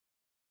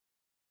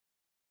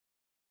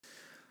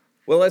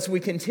Well, as we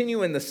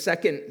continue in the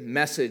second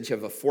message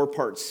of a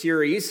four-part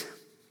series,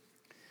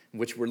 in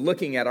which we're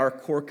looking at our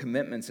core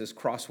commitments as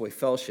Crossway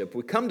Fellowship,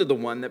 we come to the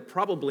one that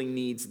probably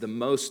needs the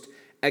most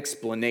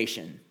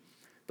explanation,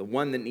 the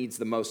one that needs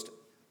the most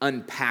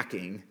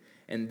unpacking,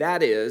 and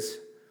that is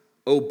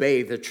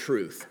obey the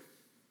truth.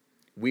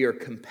 We are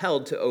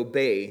compelled to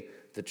obey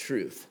the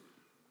truth.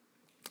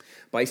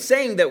 By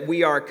saying that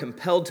we are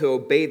compelled to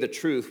obey the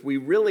truth, we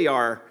really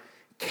are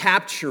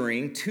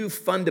capturing two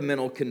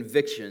fundamental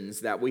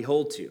convictions that we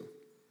hold to.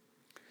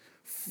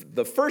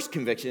 The first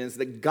conviction is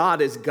that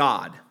God is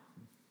God.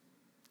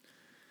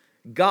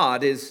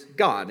 God is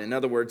God. In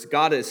other words,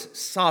 God is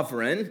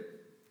sovereign,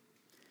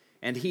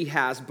 and he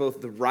has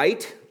both the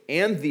right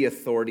and the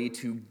authority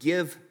to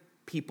give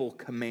people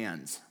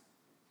commands.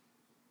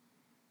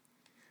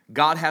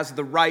 God has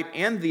the right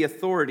and the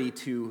authority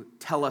to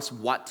tell us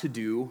what to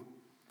do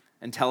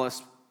and tell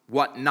us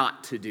what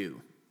not to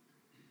do.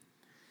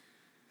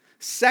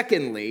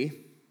 Secondly,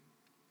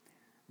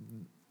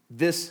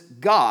 this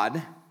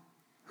God,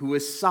 who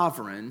is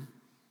sovereign,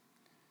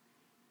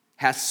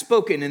 has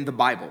spoken in the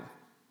Bible.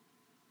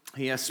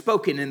 He has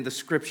spoken in the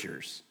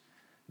Scriptures.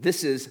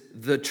 This is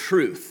the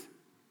truth.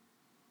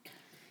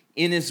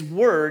 In his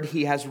word,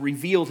 he has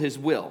revealed his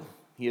will.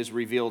 He has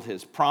revealed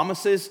his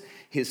promises,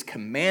 his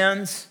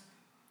commands,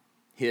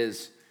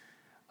 his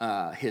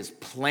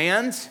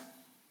plans.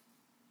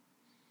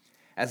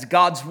 As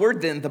God's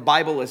word, then, the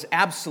Bible is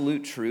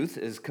absolute truth,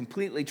 is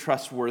completely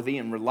trustworthy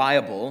and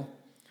reliable,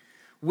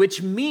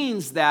 which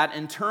means that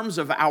in terms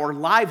of our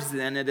lives,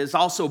 then, it is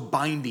also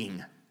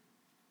binding.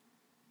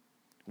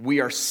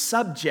 We are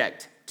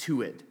subject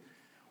to it.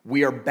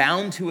 We are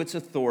bound to its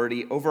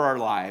authority over our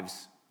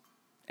lives,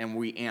 and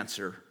we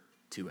answer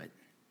to it.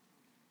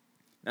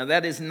 Now,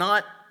 that is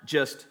not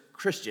just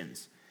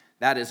Christians.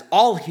 That is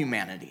all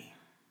humanity.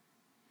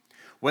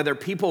 Whether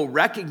people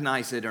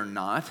recognize it or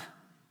not,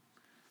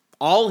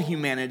 all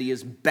humanity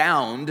is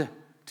bound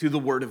to the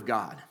Word of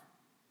God.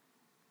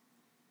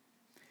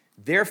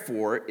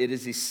 Therefore, it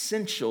is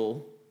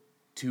essential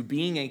to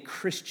being a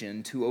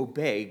Christian to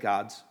obey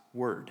God's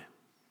Word.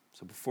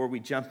 So before we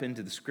jump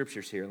into the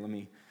Scriptures here, let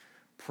me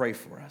pray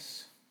for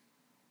us.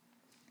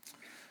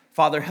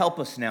 Father, help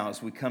us now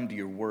as we come to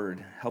your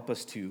Word. Help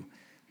us to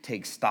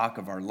take stock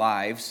of our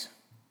lives,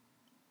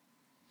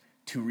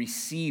 to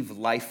receive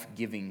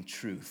life-giving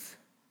truth.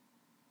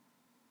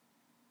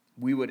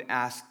 We would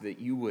ask that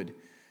you would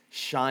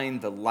shine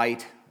the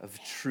light of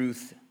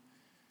truth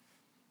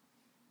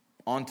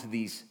onto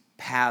these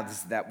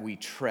paths that we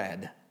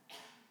tread,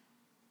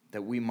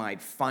 that we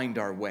might find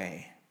our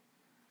way,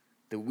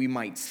 that we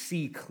might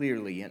see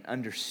clearly and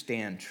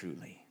understand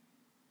truly.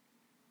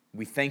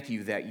 We thank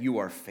you that you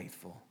are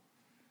faithful.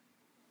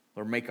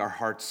 Lord, make our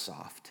hearts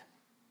soft.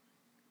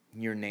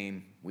 In your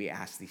name, we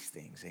ask these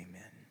things.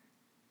 Amen.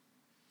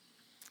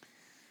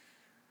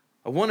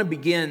 I want to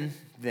begin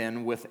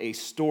then with a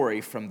story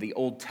from the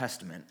Old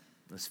Testament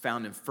that's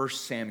found in 1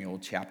 Samuel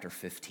chapter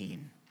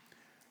 15.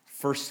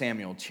 1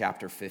 Samuel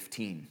chapter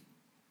 15.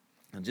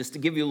 Now, just to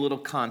give you a little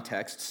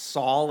context,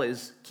 Saul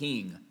is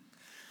king.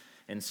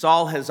 And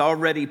Saul has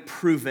already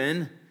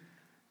proven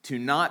to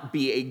not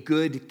be a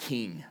good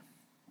king.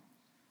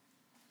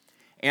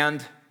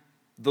 And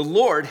the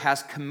Lord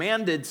has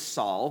commanded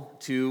Saul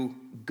to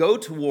go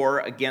to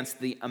war against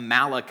the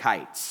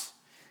Amalekites,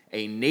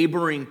 a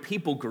neighboring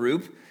people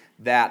group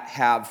that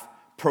have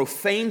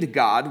profaned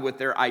God with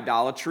their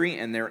idolatry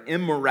and their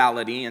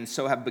immorality, and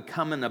so have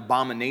become an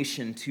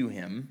abomination to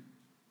him.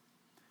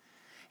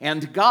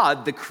 And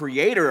God, the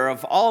creator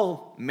of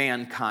all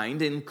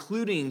mankind,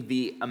 including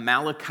the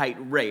Amalekite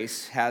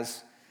race,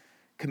 has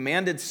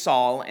commanded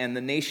Saul and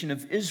the nation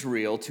of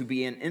Israel to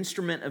be an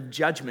instrument of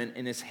judgment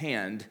in his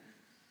hand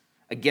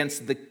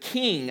against the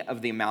king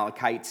of the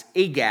Amalekites,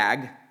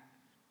 Agag,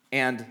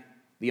 and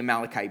the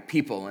Amalekite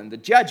people. And the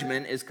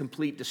judgment is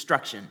complete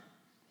destruction.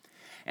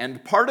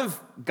 And part of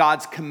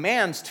God's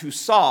commands to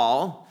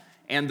Saul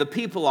and the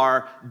people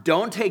are,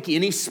 don't take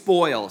any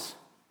spoils.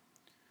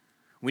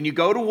 When you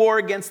go to war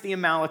against the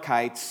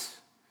Amalekites,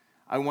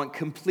 I want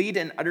complete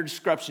and utter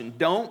destruction.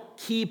 Don't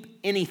keep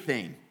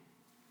anything.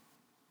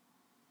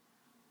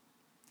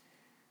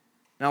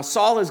 Now,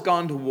 Saul has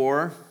gone to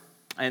war,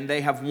 and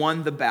they have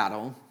won the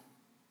battle.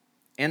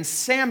 And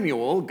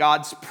Samuel,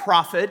 God's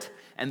prophet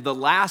and the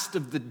last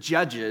of the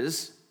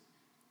judges,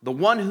 the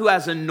one who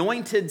has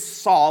anointed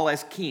Saul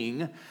as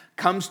king,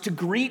 comes to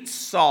greet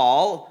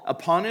Saul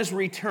upon his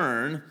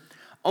return,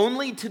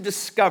 only to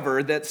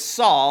discover that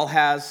Saul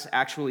has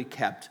actually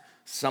kept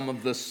some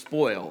of the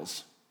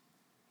spoils,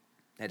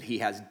 that he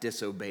has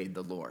disobeyed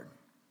the Lord.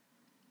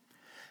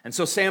 And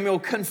so Samuel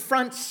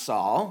confronts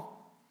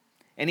Saul,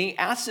 and he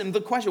asks him the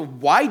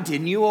question, why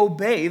didn't you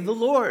obey the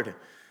Lord?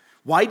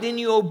 Why didn't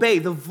you obey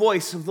the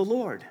voice of the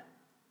Lord?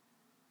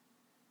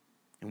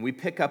 And we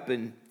pick up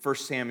in 1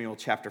 Samuel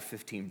chapter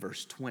 15,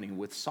 verse 20,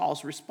 with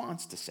Saul's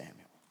response to Samuel.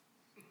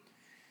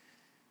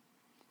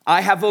 I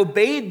have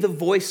obeyed the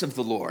voice of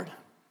the Lord.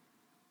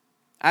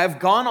 I have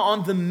gone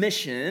on the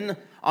mission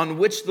on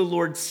which the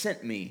Lord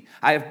sent me.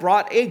 I have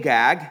brought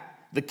Agag,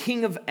 the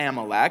king of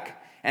Amalek,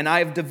 and I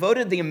have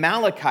devoted the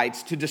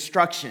Amalekites to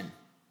destruction.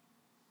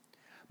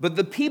 But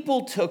the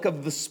people took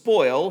of the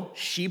spoil,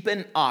 sheep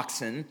and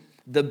oxen,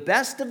 the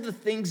best of the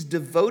things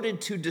devoted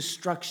to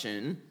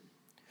destruction,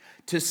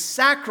 to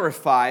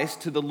sacrifice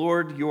to the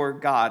Lord your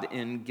God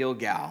in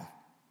Gilgal.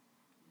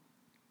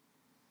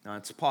 Now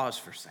let's pause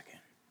for a second.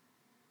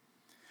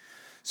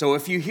 So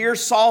if you hear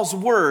Saul's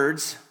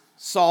words,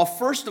 Saul,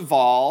 first of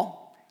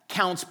all,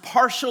 counts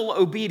partial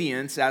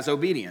obedience as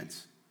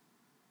obedience.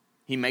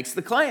 He makes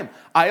the claim,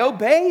 I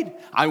obeyed.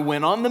 I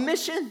went on the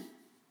mission.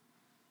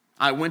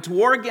 I went to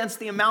war against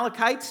the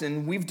Amalekites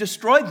and we've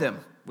destroyed them.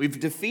 We've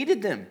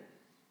defeated them.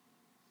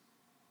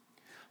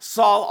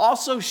 Saul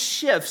also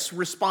shifts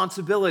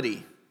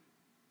responsibility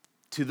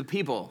to the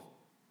people.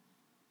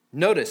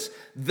 Notice,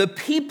 the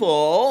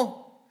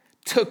people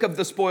took of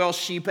the spoil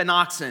sheep and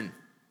oxen.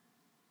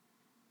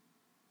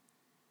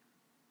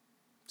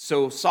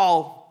 So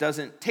Saul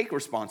doesn't take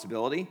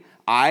responsibility.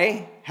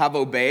 I have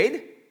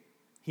obeyed,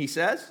 he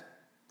says,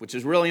 which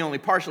is really only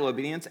partial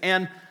obedience,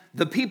 and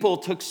the people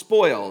took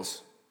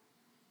spoils.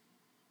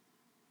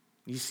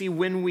 You see,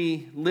 when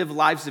we live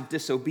lives of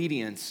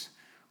disobedience,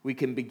 we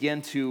can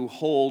begin to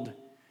hold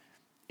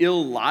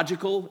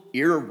illogical,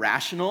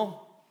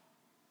 irrational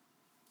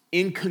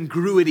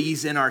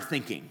incongruities in our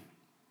thinking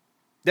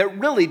that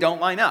really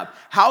don't line up.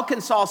 How can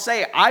Saul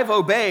say, I've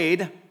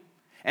obeyed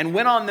and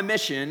went on the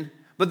mission,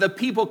 but the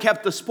people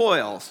kept the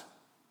spoils?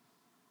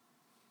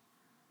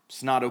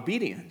 It's not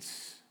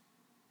obedience.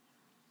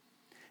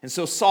 And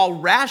so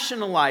Saul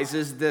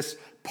rationalizes this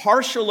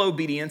partial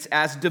obedience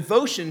as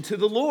devotion to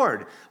the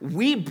Lord.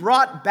 We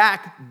brought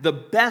back the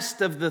best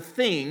of the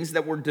things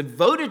that were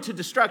devoted to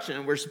destruction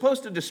and we're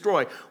supposed to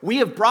destroy. We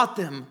have brought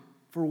them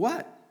for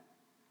what?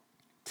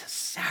 To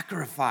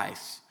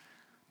sacrifice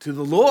to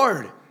the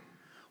Lord.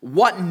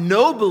 What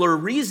nobler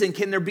reason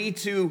can there be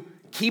to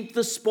keep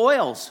the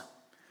spoils?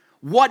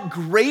 What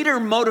greater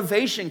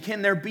motivation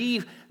can there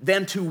be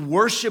than to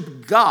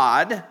worship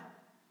God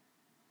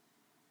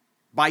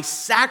by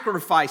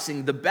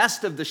sacrificing the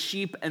best of the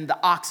sheep and the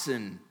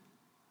oxen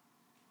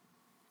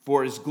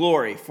for his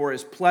glory, for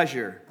his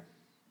pleasure,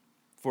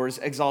 for his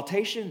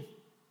exaltation?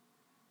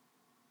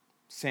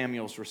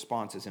 Samuel's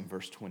response is in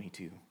verse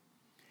 22.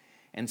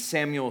 And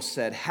Samuel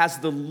said, has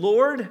the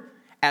Lord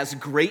as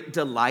great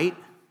delight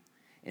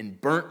in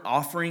burnt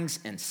offerings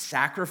and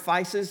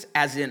sacrifices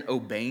as in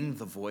obeying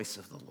the voice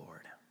of the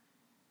Lord?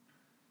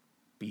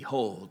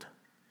 Behold,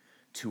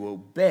 to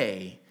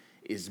obey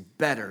is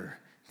better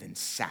than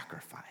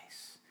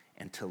sacrifice,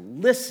 and to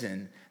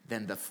listen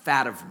than the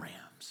fat of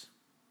rams.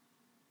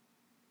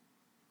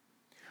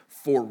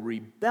 For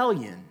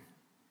rebellion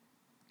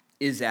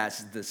is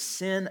as the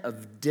sin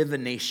of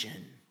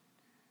divination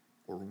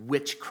or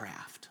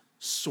witchcraft,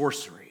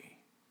 sorcery,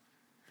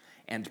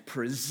 and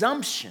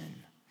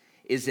presumption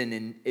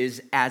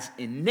is as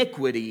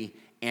iniquity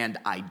and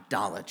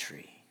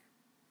idolatry.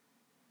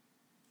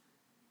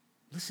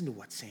 Listen to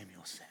what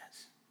Samuel says.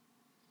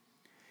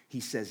 He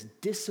says,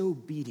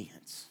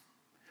 disobedience,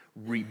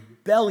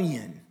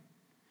 rebellion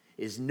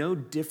is no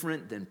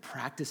different than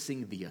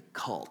practicing the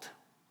occult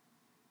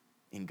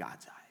in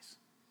God's eyes.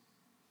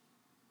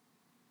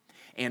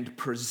 And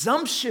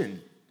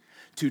presumption,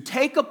 to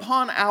take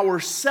upon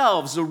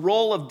ourselves the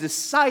role of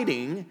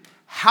deciding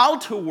how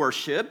to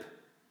worship,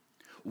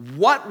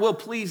 what will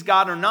please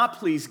God or not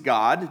please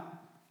God,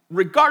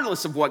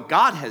 regardless of what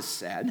God has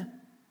said,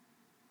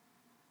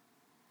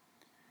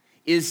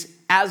 is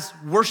as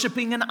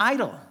worshiping an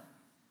idol.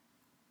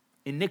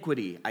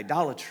 Iniquity,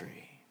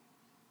 idolatry.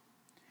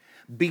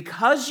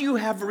 Because you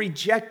have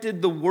rejected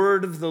the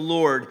word of the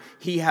Lord,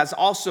 he has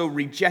also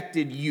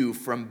rejected you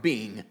from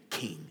being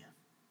king.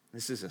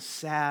 This is a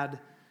sad,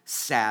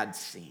 sad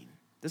scene.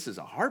 This is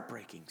a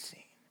heartbreaking scene.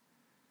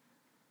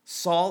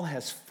 Saul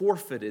has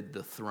forfeited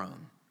the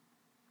throne,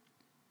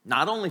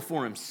 not only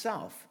for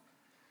himself,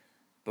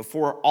 but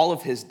for all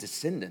of his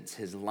descendants,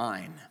 his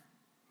line.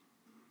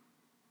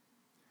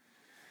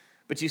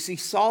 But you see,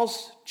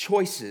 Saul's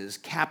choices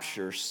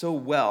capture so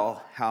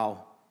well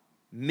how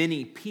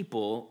many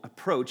people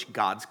approach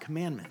God's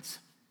commandments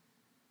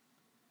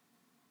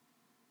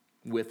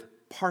with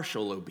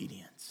partial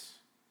obedience,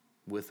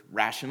 with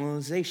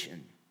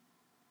rationalization.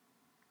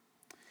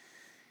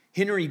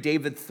 Henry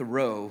David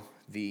Thoreau,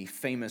 the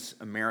famous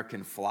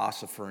American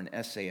philosopher and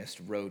essayist,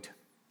 wrote,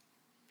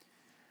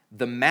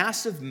 "The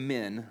mass of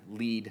men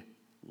lead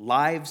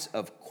lives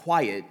of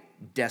quiet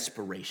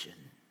desperation."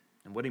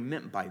 And what he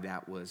meant by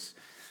that was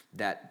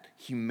that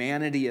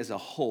humanity as a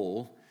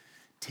whole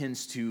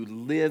tends to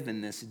live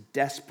in this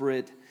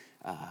desperate,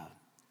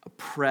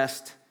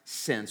 oppressed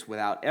sense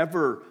without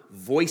ever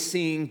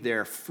voicing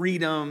their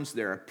freedoms,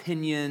 their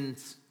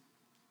opinions.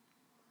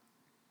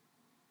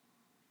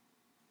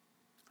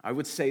 I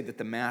would say that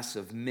the mass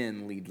of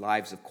men lead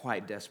lives of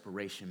quiet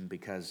desperation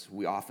because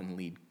we often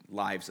lead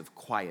lives of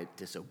quiet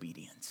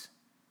disobedience.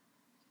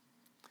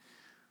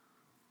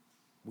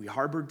 We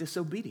harbor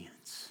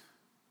disobedience.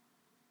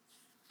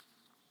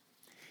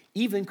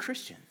 Even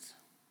Christians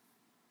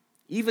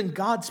Even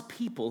God's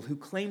people who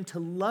claim to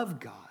love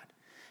God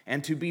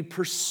and to be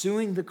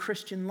pursuing the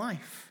Christian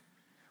life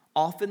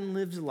often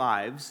live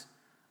lives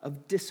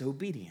of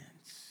disobedience.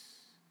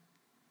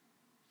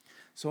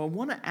 So I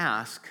want to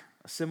ask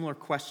a similar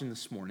question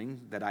this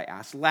morning that I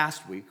asked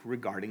last week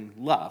regarding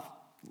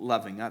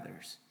loving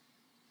others.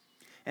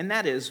 And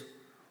that is,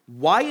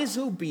 why is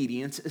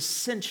obedience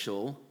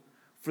essential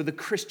for the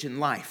Christian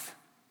life?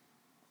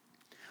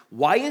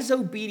 Why is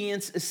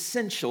obedience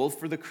essential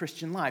for the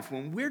Christian life?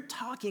 When we're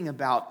talking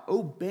about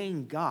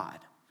obeying God,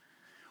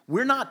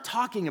 we're not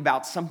talking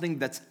about something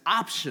that's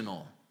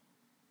optional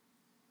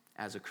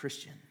as a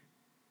Christian.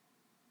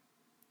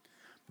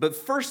 But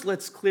first,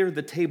 let's clear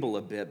the table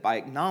a bit by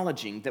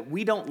acknowledging that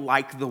we don't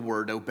like the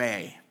word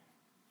obey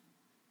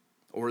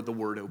or the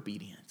word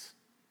obedience.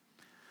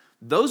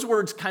 Those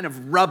words kind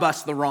of rub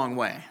us the wrong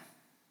way.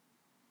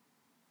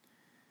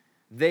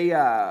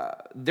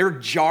 They're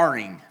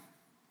jarring.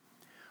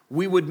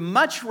 We would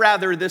much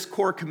rather this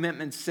core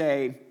commitment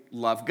say,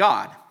 love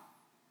God,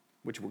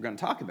 which we're going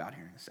to talk about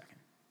here in a second.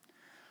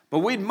 But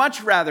we'd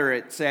much rather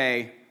it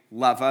say,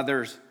 love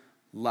others,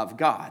 love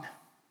God.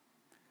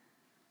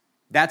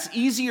 That's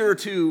easier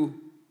to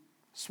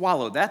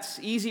swallow. That's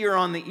easier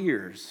on the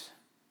ears.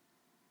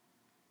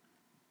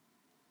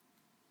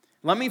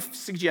 Let me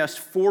suggest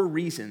 4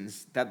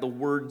 reasons that the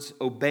words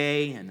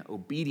obey and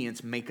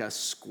obedience make us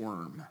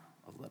squirm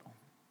a little.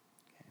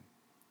 Okay.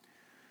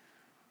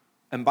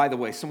 And by the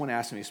way, someone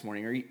asked me this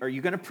morning, are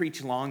you going to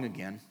preach long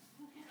again?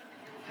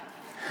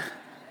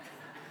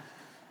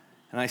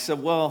 And I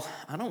said, well,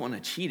 I don't want to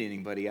cheat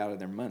anybody out of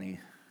their money.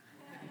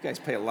 You guys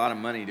pay a lot of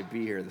money to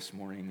be here this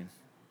morning, and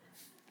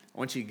I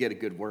want you to get a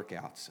good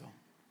workout. So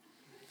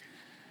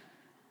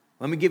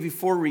let me give you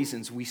 4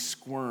 reasons we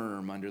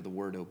squirm under the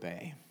word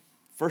obey.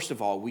 First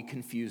of all, we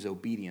confuse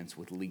obedience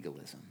with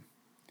legalism.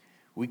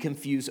 We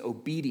confuse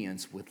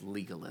obedience with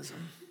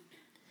legalism.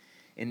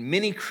 In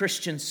many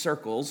Christian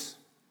circles,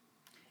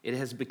 it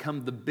has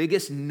become the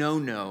biggest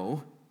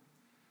no-no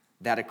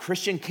that a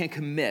Christian can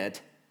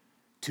commit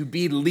to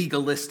be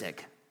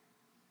legalistic.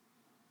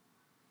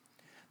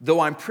 Though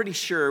I'm pretty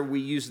sure we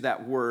use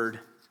that word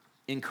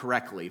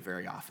incorrectly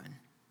very often.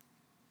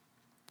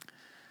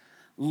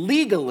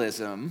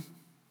 Legalism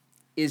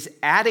is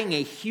adding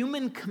a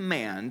human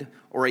command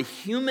or a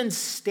human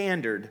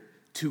standard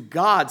to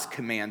God's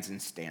commands and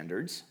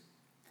standards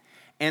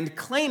and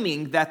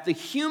claiming that the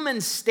human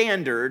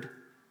standard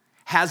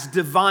has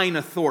divine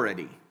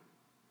authority.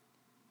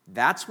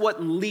 That's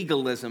what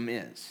legalism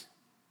is.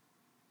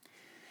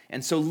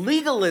 And so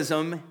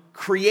legalism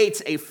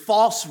creates a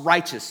false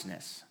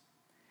righteousness.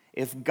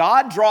 If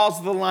God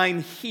draws the line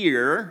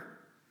here,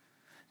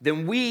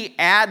 then we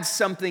add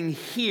something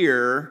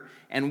here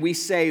and we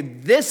say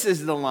this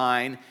is the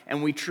line,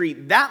 and we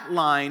treat that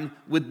line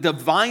with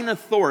divine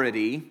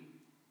authority.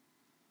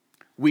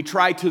 We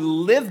try to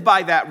live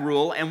by that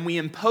rule and we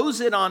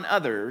impose it on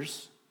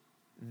others.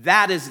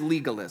 That is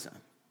legalism.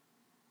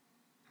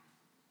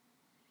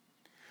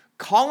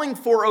 Calling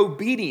for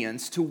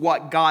obedience to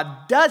what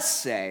God does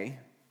say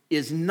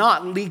is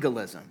not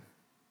legalism.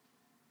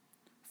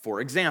 For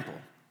example,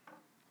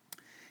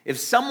 if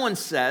someone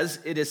says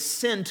it is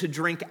sin to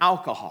drink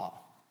alcohol,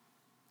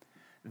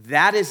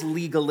 that is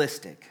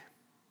legalistic.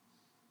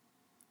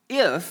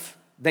 If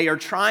they are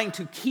trying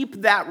to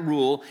keep that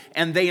rule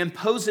and they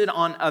impose it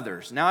on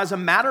others. Now, as a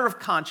matter of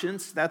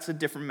conscience, that's a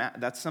different matter.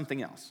 That's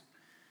something else.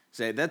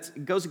 Say,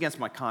 it goes against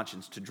my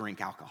conscience to drink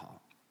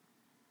alcohol.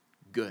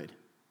 Good.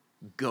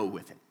 Go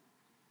with it.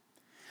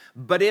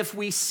 But if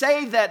we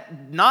say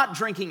that not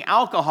drinking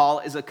alcohol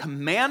is a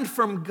command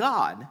from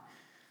God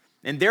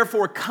and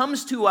therefore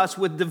comes to us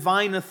with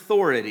divine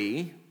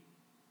authority,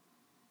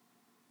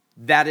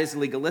 that is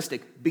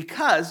legalistic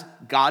because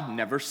God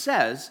never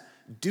says,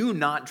 do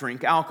not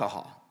drink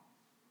alcohol.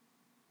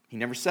 He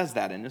never says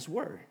that in his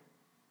word.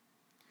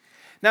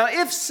 Now,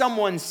 if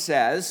someone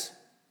says,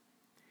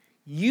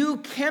 you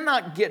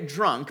cannot get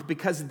drunk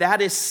because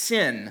that is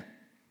sin.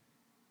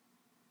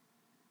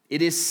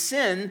 It is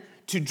sin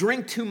to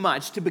drink too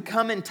much, to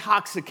become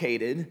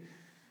intoxicated,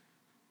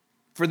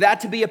 for that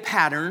to be a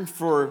pattern,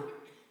 for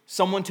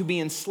someone to be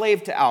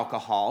enslaved to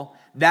alcohol.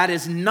 That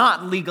is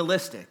not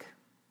legalistic.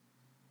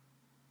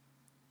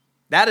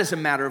 That is a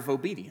matter of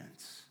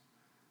obedience,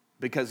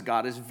 because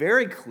God is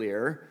very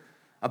clear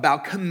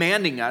about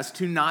commanding us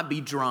to not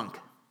be drunk.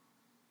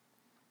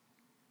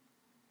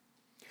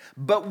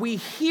 But we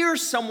hear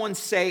someone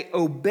say,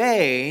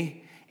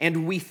 obey,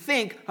 and we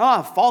think,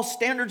 false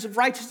standards of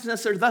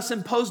righteousness are thus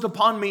imposed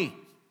upon me.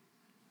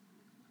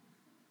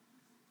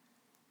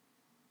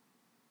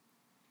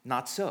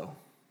 Not so.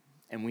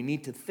 And we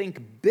need to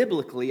think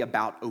biblically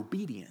about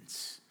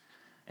obedience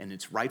and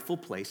its rightful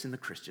place in the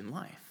Christian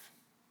life.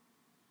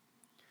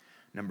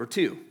 Number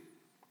 2,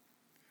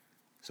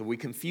 so we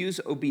confuse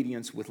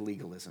obedience with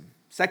legalism.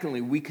 Secondly,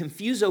 we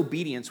confuse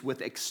obedience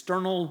with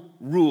external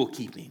rule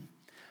keeping.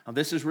 Now,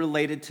 this is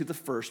related to the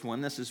first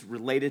one. This is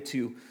related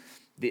to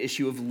the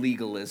issue of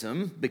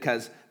legalism,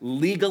 because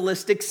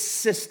legalistic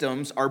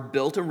systems are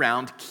built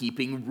around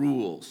keeping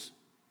rules.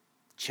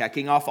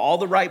 checking off all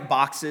the right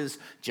boxes,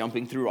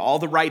 jumping through all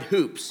the right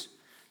hoops.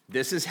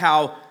 This is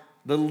how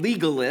the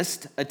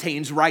legalist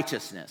attains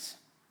righteousness.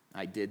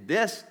 I did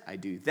this, I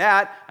do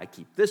that, I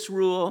keep this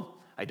rule,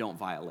 I don't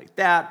violate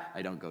that,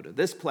 I don't go to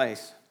this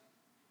place.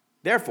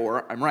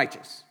 Therefore, I'm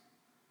righteous.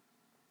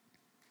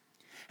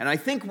 And I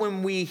think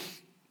when we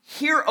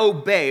hear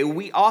obey,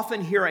 we often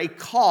hear a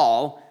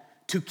call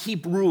to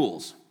keep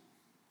rules.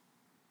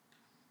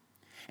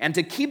 And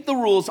to keep the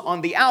rules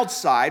on the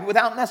outside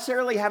without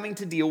necessarily having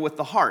to deal with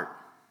the heart.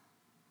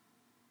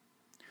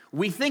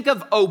 We think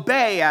of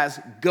obey as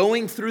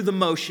going through the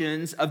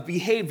motions of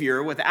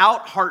behavior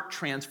without heart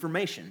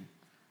transformation.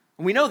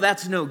 And we know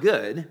that's no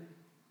good.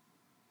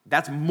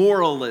 That's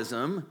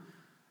moralism.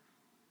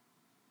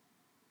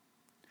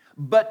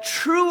 But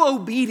true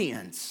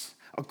obedience,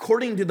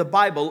 according to the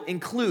Bible,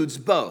 includes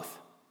both.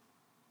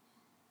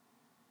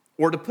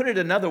 Or to put it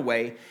another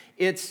way,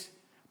 it's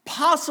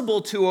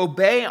possible to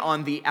obey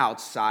on the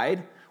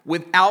outside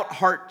without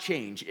heart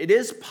change. It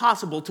is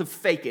possible to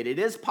fake it. It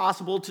is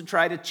possible to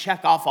try to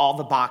check off all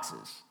the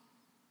boxes.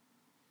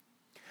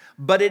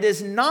 But it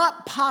is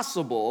not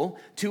possible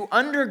to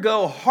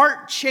undergo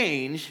heart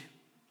change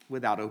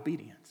without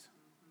obedience.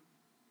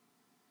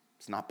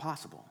 It's not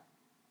possible.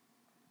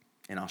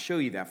 And I'll show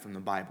you that from the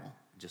Bible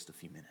in just a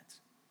few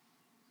minutes.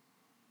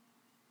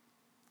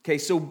 Okay,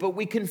 but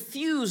we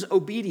confuse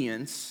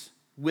obedience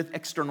with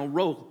external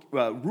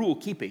rule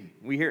keeping.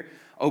 We hear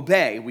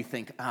obey, we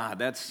think,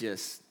 that's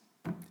just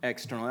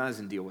external, that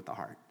doesn't deal with the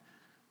heart.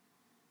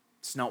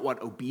 It's not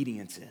what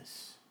obedience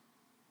is.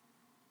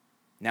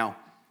 Now,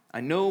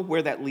 I know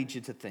where that leads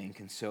you to think,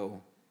 and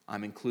so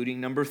I'm including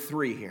number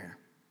 3 here.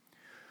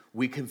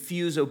 We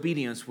confuse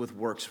obedience with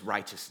works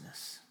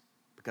righteousness.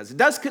 Because it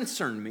does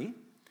concern me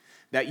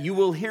that you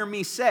will hear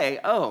me say,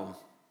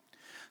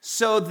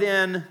 so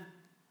then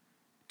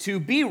to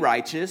be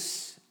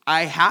righteous,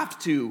 I have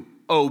to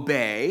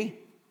obey.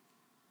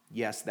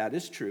 Yes, that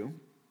is true.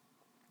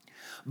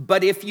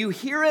 But if you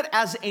hear it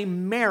as a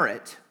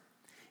merit,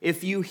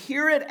 if you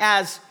hear it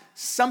as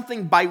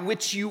something by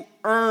which you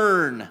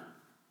earn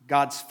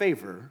God's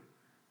favor,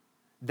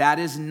 that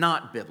is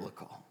not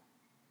biblical.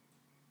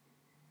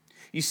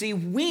 You see,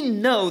 we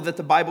know that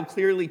the Bible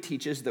clearly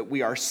teaches that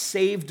we are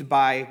saved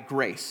by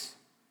grace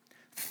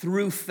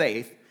through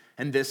faith,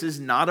 and this is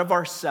not of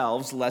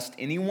ourselves, lest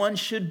anyone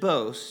should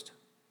boast.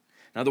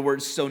 In other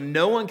words, so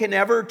no one can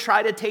ever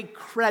try to take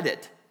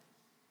credit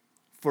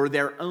for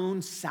their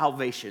own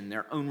salvation,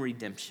 their own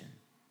redemption.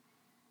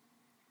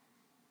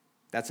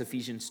 That's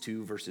Ephesians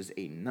 2, verses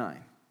 8 and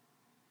 9.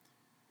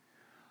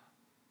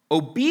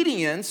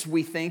 Obedience,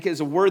 we think, is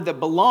a word that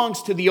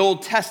belongs to the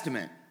Old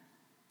Testament,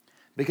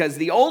 because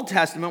the Old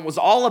Testament was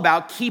all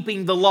about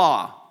keeping the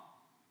law.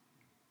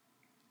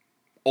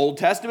 Old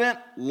Testament,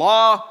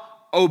 law,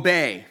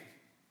 obey.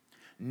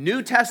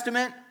 New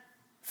Testament,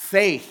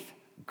 faith,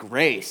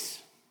 grace.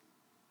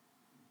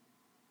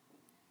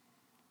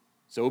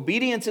 So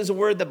obedience is a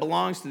word that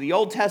belongs to the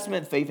Old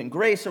Testament. Faith and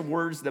grace are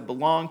words that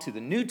belong to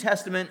the New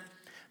Testament,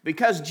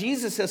 because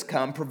Jesus has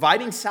come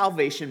providing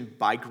salvation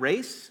by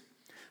grace,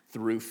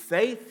 through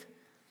faith,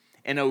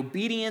 and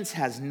obedience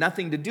has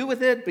nothing to do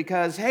with it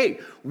because, hey,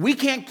 we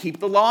can't keep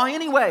the law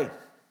anyway.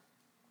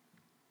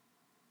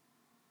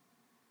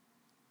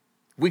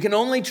 We can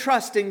only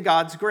trust in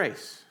God's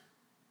grace.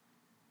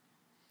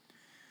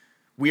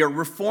 We are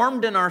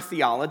reformed in our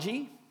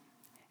theology,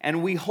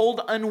 and we hold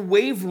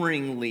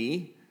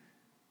unwaveringly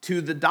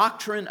to the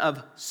doctrine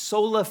of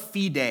sola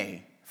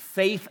fide,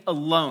 faith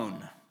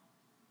alone.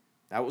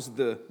 That was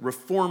the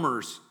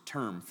reformers'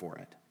 term for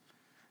it.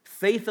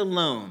 Faith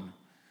alone.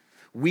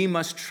 We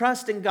must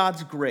trust in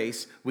God's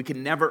grace. We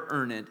can never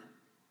earn it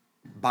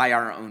by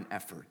our own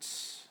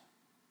efforts.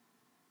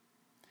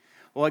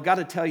 Well, I got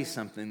to tell you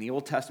something. The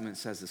Old Testament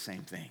says the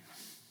same thing.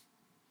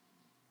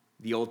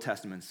 The Old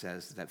Testament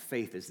says that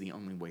faith is the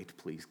only way to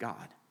please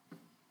God.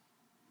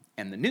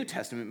 And the New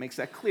Testament makes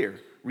that clear.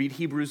 Read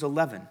Hebrews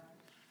 11.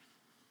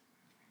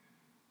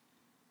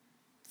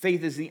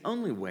 Faith is the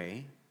only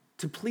way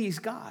to please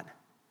God.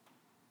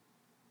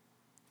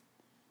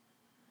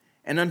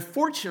 And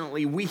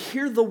unfortunately, we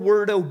hear the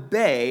word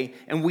obey,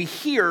 and we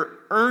hear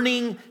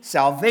earning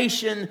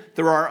salvation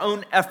through our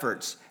own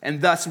efforts.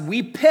 And thus,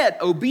 we pit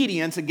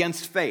obedience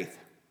against faith.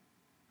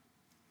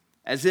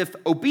 As if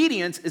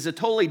obedience is a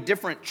totally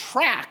different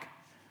track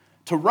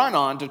to run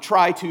on to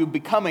try to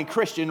become a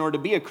Christian or to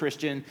be a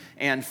Christian,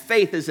 and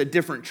faith is a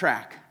different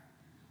track.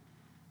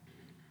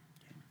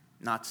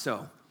 Not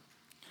so.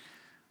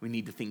 We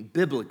need to think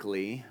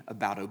biblically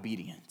about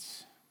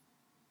obedience.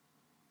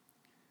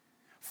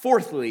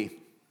 Fourthly,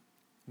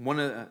 one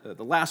of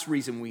the last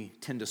reason we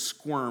tend to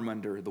squirm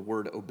under the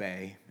word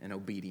obey and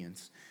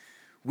obedience,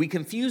 we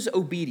confuse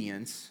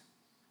obedience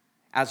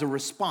as a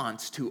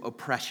response to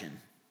oppression.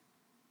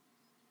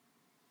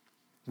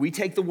 We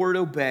take the word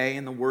obey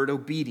and the word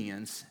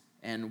obedience,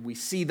 and we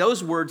see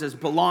those words as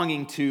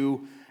belonging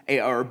to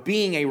or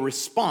being a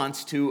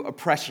response to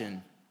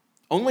oppression.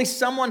 Only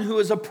someone who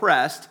is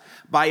oppressed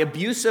by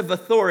abusive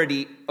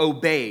authority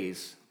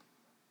obeys.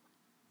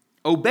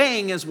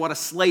 Obeying is what a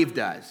slave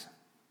does,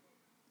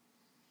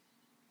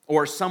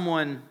 or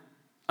someone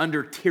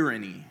under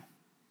tyranny.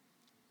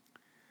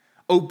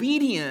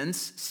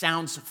 Obedience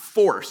sounds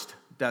forced,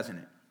 doesn't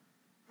it?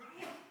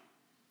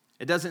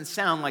 It doesn't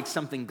sound like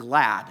something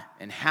glad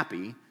and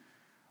happy.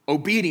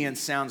 Obedience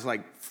sounds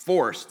like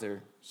forced.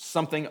 There's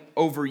something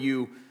over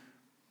you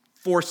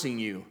forcing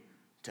you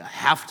to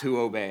have to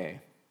obey.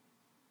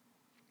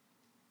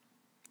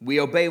 We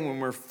obey when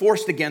we're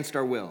forced against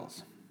our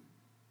wills.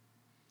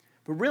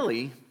 But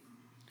really,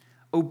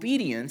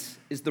 obedience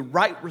is the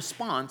right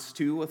response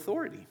to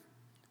authority.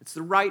 It's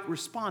the right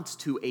response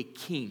to a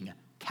king,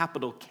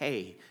 capital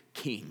K,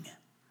 king.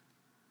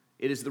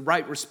 It is the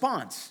right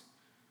response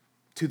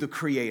to the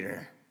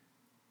Creator.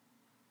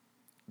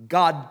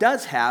 God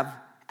does have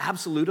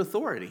absolute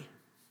authority.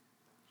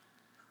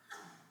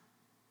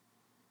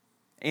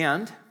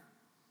 And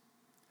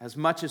as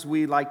much as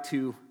we like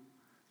to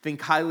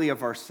think highly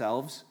of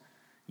ourselves,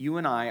 you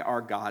and I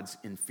are God's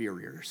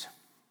inferiors.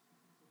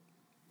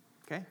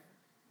 Okay?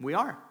 We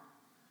are.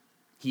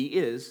 He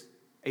is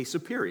a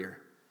superior.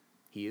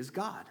 He is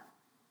God.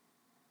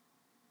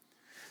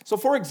 So,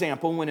 for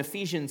example, when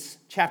Ephesians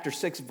chapter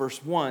 6,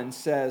 verse 1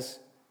 says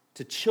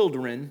to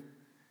children,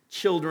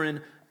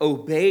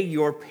 obey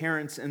your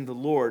parents in the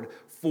Lord,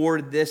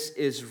 for this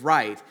is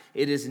right.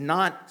 It is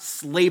not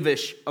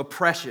slavish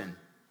oppression.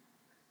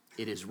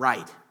 It is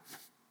right.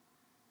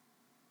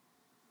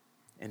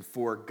 And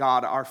for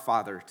God our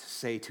Father to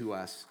say to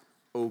us,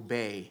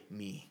 obey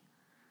me,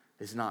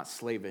 is not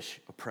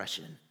slavish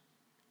oppression.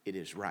 It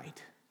is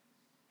right.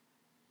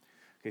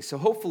 Okay, so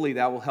hopefully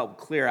that will help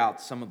clear out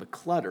some of the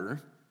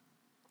clutter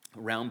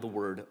around the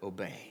word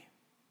obey.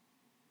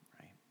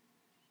 Right?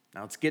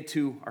 Now let's get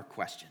to our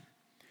question.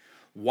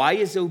 Why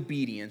is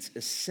obedience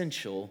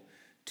essential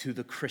to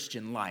the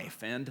Christian life?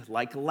 And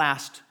like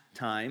last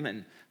time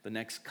and the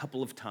next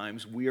couple of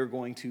times, we are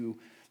going to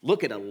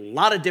look at a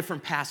lot of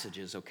different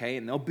passages, okay?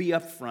 And they'll be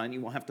up front.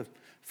 You won't have to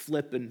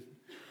flip and,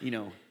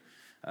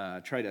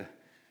 try to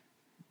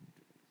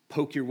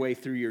poke your way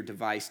through your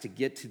device to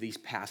get to these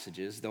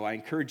passages, though I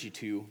encourage you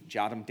to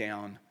jot them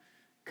down,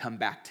 come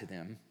back to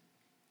them,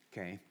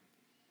 okay?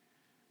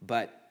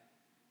 But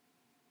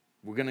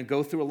we're going to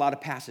go through a lot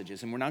of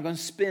passages, and we're not going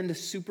to spend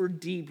super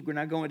deep.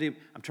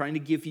 I'm trying to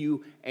give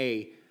you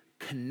a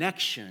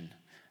connection,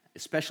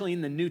 especially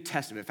in the New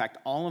Testament. In fact,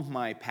 all of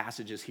my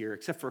passages here,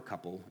 except for a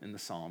couple in the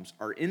Psalms,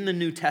 are in the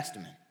New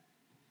Testament.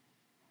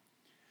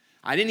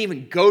 I didn't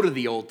even go to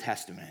the Old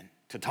Testament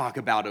to talk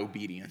about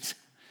obedience.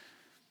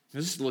 I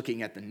was just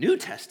looking at the New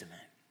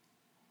Testament.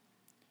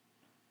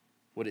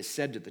 What is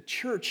said to the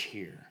church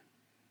here.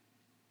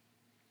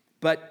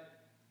 But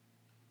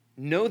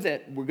know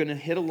that we're going to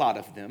hit a lot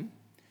of them.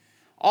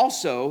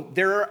 Also,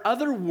 there are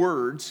other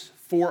words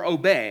for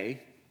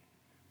obey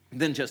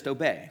than just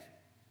obey.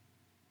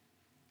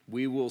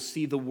 We will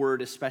see the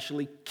word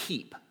especially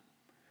keep.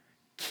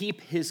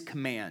 Keep his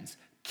commands.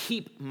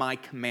 Keep my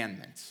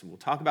commandments. We'll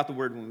talk about the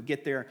word when we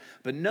get there,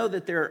 but know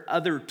that there are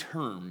other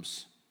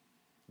terms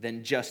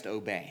than just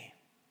obey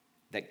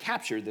that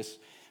capture this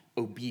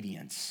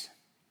obedience.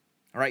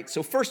 All right,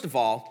 so first of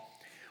all,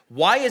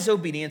 why is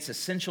obedience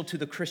essential to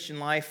the Christian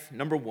life?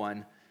 Number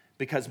one,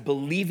 because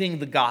believing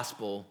the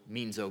gospel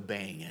means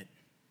obeying it.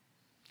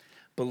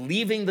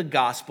 Believing the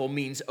gospel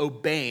means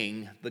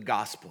obeying the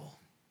gospel.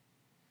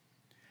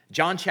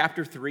 John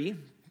chapter 3,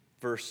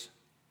 verse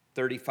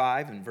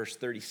 35 and verse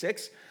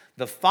 36,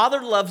 the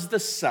Father loves the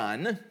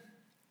Son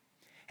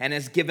and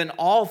has given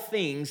all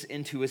things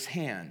into his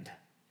hand.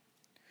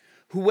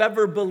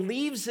 Whoever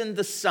believes in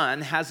the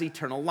Son has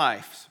eternal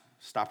life.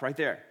 Stop right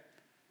there.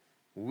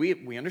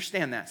 We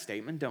understand that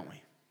statement, don't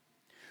we?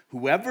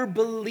 Whoever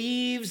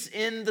believes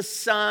in the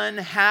Son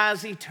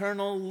has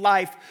eternal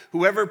life.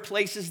 Whoever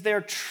places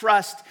their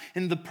trust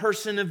in the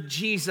person of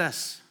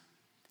Jesus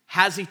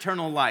has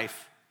eternal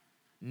life.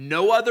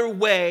 No other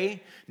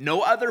way,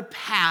 no other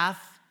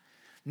path,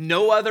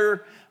 no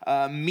other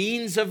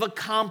means of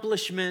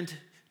accomplishment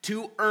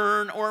to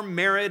earn or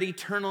merit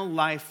eternal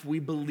life. We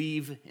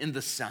believe in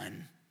the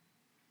Son.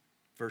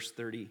 Verse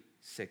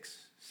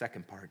 36,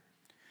 second part.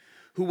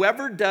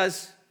 Whoever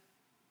does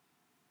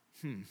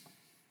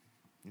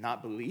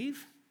not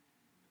believe,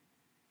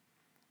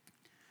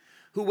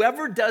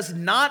 whoever does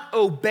not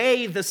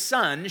obey the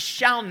Son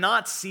shall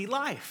not see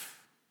life,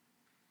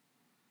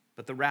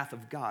 but the wrath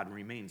of God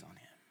remains on him.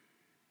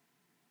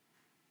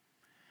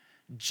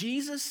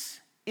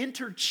 Jesus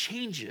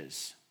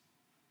interchanges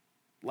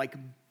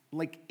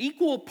like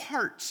equal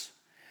parts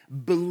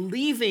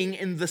believing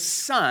in the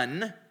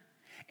Son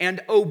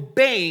and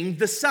obeying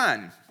the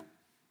Son.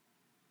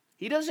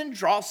 He doesn't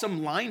draw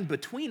some line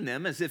between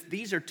them as if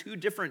these are two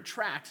different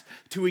tracks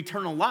to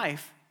eternal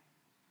life.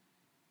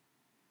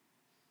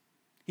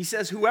 He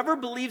says, whoever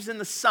believes in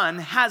the Son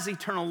has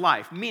eternal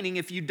life, meaning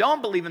if you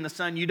don't believe in the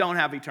Son, you don't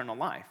have eternal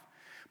life.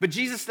 But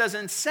Jesus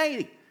doesn't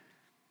say,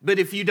 but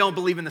if you don't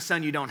believe in the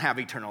Son, you don't have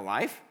eternal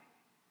life.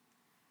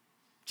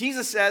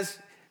 Jesus says,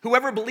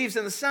 whoever believes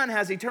in the Son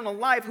has eternal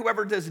life.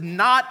 Whoever does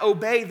not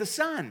obey the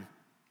Son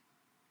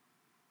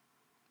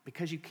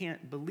Because you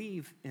can't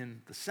believe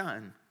in the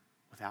Son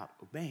without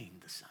obeying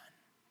the Son.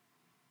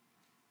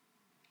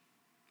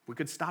 We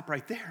could stop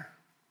right there,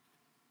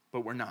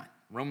 but we're not.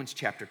 Romans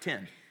chapter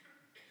 10.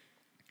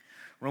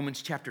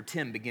 Romans chapter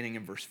 10, beginning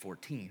in verse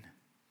 14.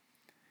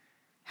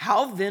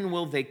 How then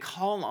will they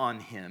call on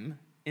him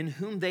in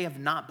whom they have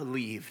not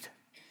believed?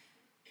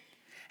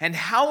 And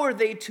how are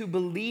they to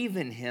believe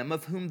in him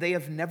of whom they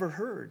have never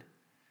heard?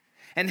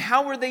 And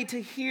how are they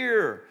to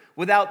hear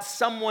without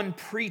someone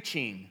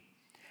preaching?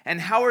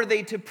 And how are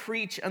they to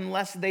preach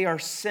unless they are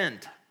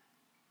sent?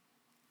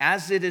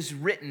 As it is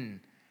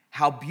written,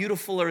 how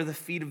beautiful are the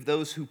feet of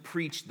those who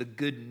preach the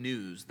good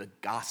news, the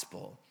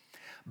gospel.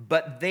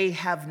 But they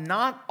have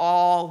not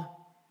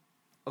all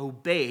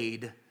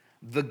obeyed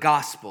the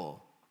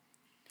gospel.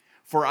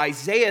 For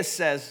Isaiah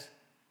says,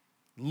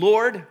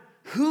 Lord,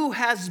 who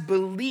has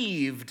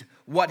believed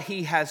what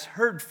he has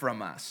heard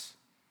from us?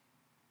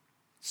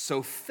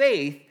 So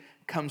faith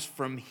comes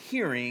from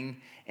hearing,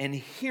 and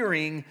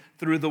hearing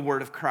through the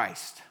word of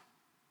Christ.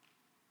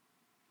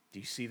 Do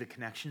you see the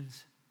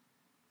connections?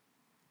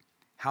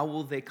 How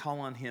will they call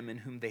on him in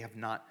whom they have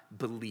not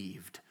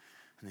believed?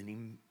 And then he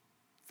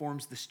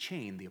forms this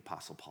chain, the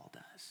Apostle Paul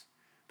does,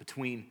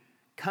 between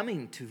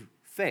coming to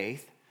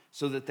faith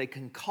so that they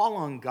can call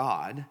on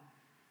God,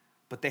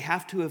 but they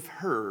have to have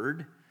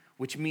heard,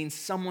 which means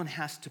someone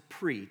has to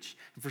preach.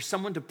 And for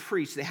someone to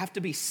preach, they have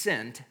to be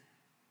sent.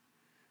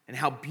 And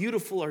how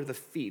beautiful are the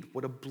feet.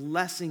 What a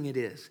blessing it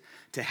is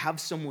to have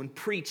someone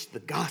preach the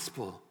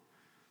gospel.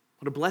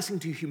 What a blessing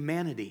to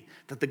humanity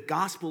that the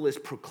gospel is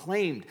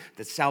proclaimed,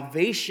 that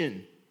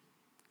salvation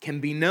can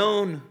be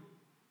known.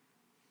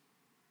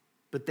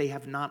 But they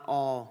have not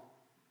all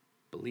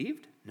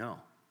believed? No,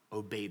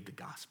 obeyed the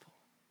gospel.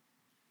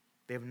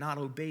 They have not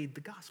obeyed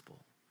the gospel.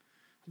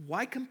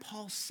 Why can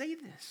Paul say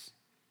this?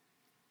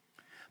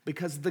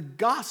 Because the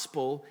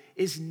gospel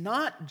is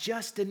not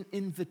just an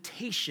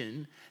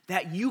invitation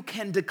that you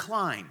can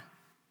decline.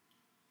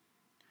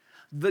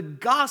 The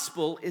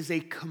gospel is a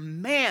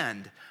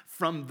command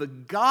from the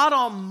God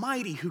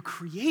Almighty who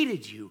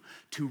created you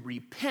to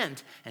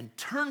repent and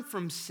turn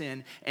from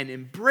sin and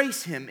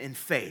embrace him in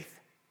faith.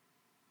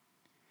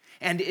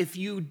 And if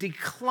you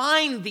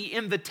decline the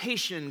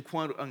invitation,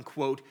 quote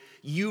unquote,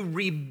 you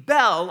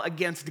rebel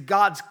against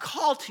God's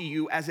call to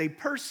you as a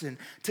person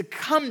to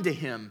come to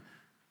him.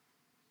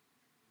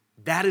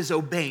 That is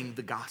obeying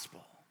the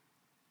gospel.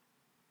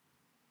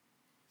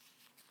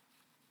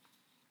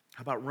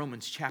 How about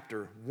Romans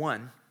chapter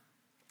 1?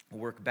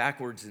 We'll work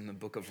backwards in the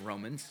book of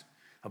Romans.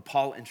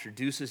 Paul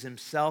introduces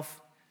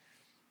himself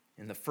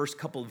in the first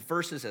couple of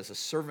verses as a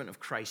servant of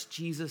Christ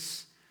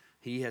Jesus.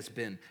 He has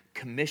been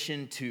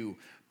commissioned to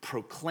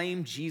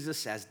proclaim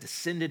Jesus as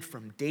descended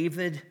from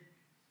David,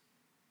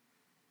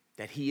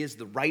 that he is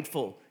the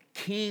rightful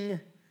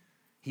king.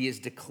 He is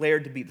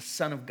declared to be the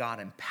Son of God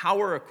in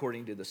power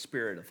according to the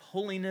Spirit of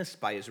holiness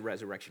by his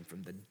resurrection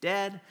from the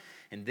dead.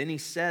 And then he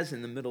says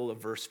in the middle of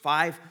verse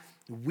 5,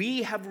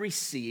 we have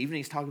received, and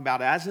he's talking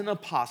about as an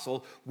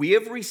apostle, we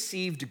have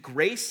received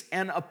grace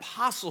and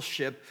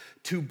apostleship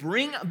to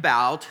bring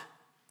about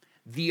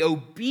the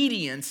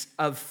obedience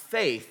of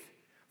faith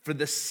for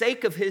the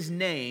sake of his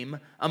name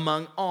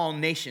among all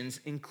nations,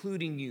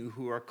 including you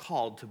who are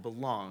called to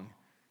belong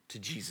to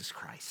Jesus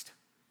Christ.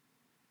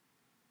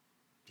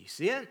 Do you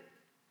see it?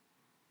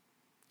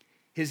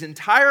 His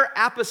entire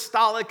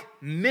apostolic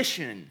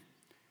mission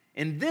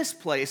in this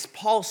place,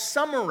 Paul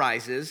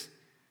summarizes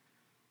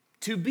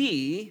to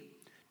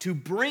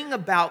bring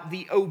about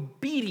the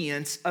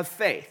obedience of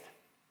faith.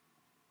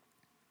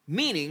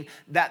 Meaning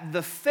that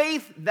the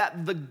faith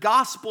that the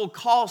gospel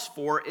calls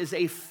for is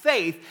a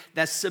faith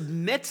that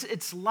submits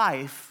its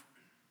life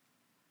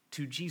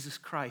to Jesus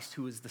Christ,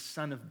 who is the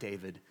Son of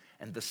David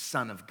and the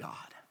Son of God.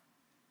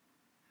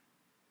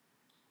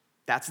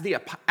 That's the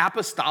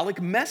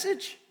apostolic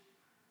message.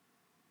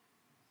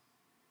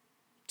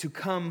 To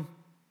come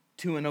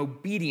to an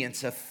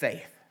obedience of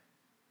faith.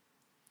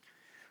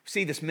 We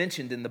see this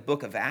mentioned in the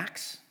book of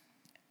Acts.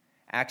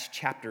 Acts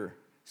chapter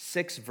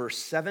 6, verse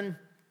 7.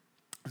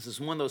 This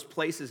is one of those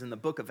places in the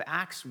book of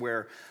Acts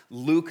where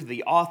Luke,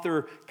 the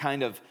author,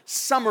 kind of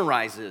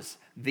summarizes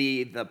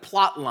the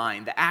plot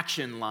line, the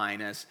action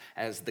line, as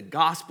the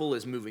gospel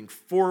is moving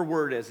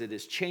forward, as it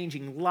is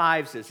changing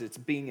lives, as it's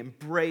being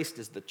embraced,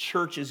 as the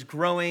church is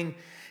growing.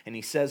 And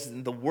he says,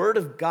 the word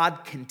of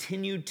God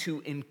continued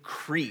to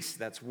increase.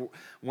 That's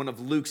one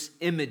of Luke's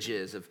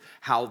images of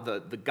how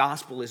the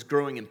gospel is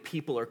growing and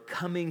people are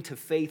coming to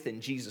faith in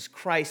Jesus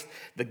Christ.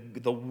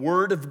 The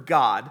word of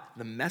God,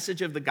 the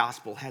message of the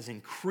gospel has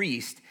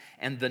increased,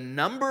 and the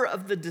number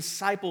of the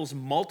disciples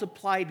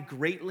multiplied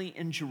greatly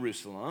in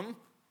Jerusalem.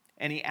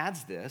 And he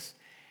adds this,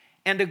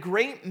 and a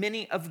great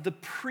many of the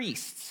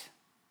priests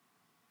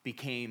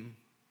became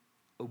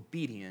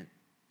obedient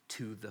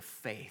to the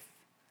faith.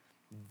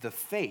 The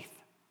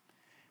faith,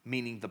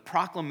 meaning the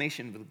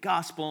proclamation of the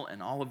gospel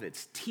and all of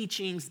its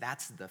teachings,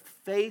 that's the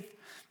faith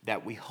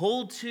that we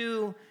hold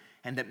to,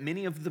 and that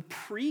many of the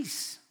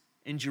priests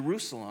in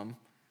Jerusalem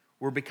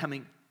were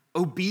becoming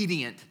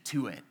obedient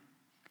to it.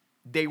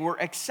 They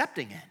were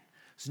accepting it.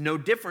 There's no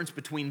difference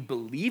between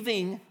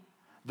believing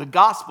the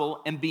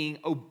gospel and being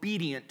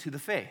obedient to the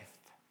faith.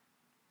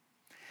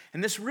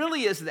 And this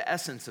really is the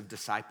essence of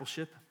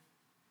discipleship.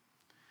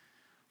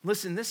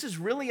 Listen, this is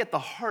really at the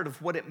heart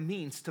of what it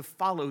means to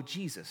follow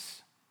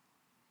Jesus.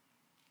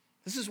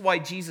 This is why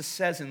Jesus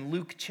says in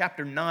Luke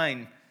chapter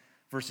 9,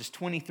 verses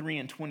 23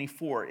 and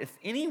 24, if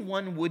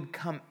anyone would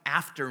come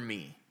after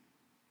me,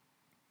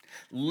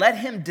 let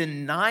him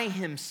deny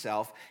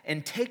himself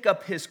and take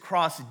up his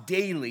cross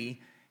daily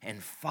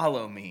and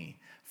follow me.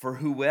 For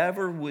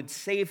whoever would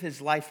save his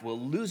life will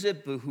lose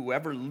it, but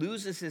whoever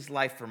loses his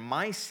life for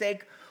my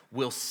sake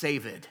will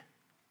save it.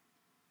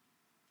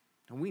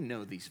 And we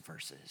know these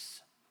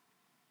verses.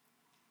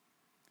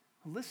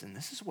 Listen,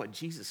 this is what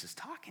Jesus is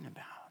talking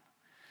about.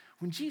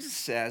 When Jesus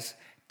says,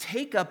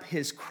 take up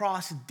his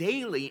cross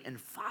daily and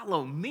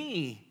follow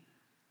me,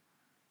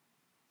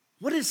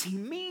 what does he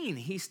mean?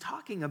 He's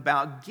talking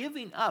about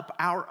giving up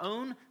our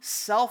own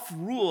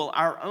self-rule,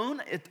 our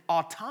own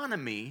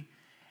autonomy,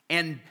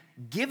 and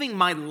giving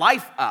my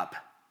life up.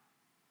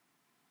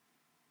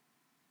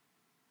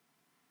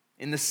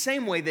 In the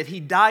same way that he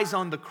dies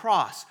on the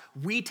cross,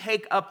 we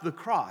take up the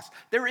cross.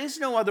 There is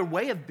no other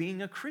way of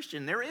being a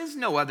Christian. There is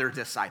no other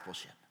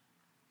discipleship.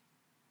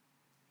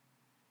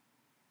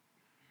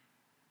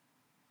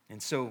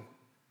 And so,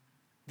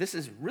 this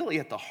is really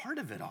at the heart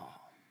of it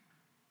all.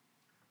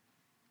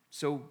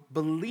 So,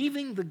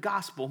 believing the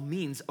gospel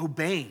means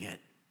obeying it.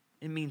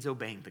 It means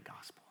obeying the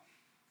gospel.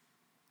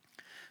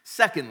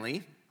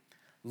 Secondly,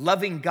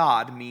 loving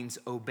God means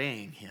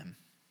obeying him.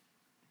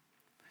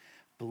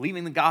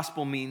 Believing the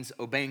gospel means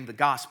obeying the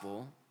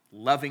gospel.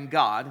 Loving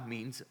God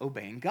means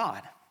obeying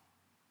God.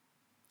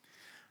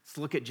 Let's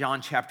look at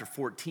John chapter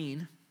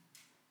 14,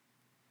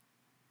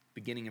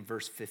 beginning in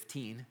verse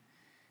 15.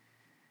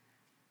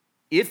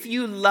 If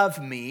you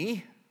love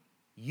me,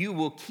 you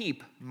will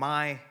keep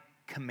my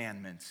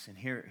commandments. And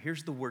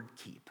here's the word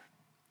keep.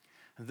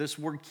 This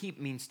word keep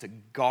means to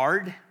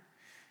guard,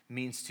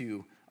 means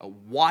to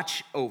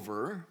watch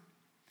over.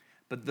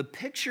 But the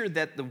picture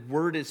that the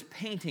word is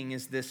painting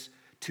is this: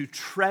 to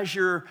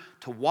treasure,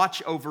 to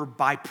watch over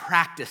by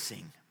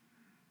practicing.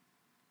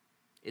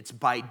 It's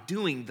by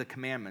doing the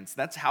commandments.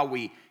 That's how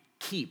we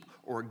keep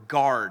or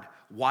guard,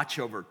 watch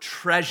over,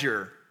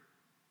 treasure.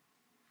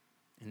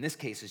 In this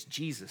case, it's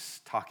Jesus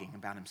talking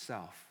about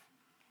himself.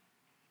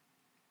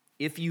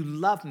 If you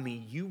love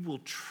me, you will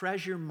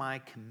treasure my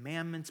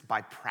commandments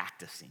by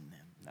practicing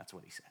them. That's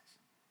what he says.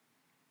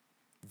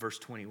 Verse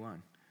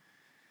 21.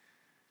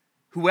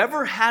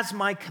 Whoever has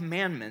my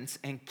commandments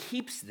and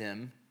keeps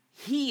them,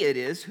 he it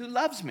is who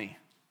loves me.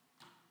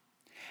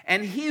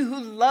 And he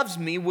who loves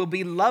me will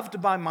be loved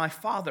by my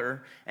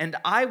Father, and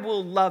I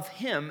will love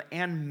him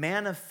and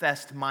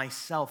manifest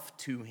myself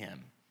to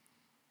him.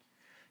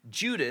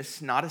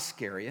 Judas, not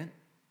Iscariot,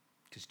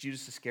 because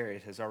Judas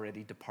Iscariot has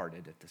already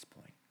departed at this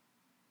point.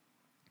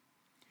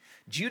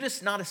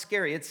 Judas, not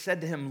Iscariot,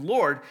 said to him,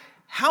 Lord,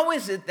 how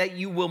is it that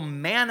you will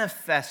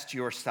manifest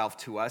yourself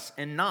to us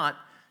and not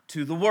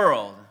to the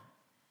world?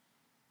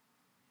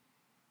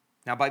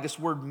 Now, by this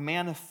word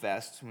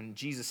manifest, when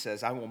Jesus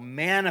says, I will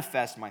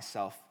manifest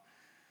myself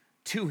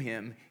to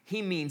him,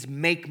 he means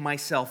make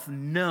myself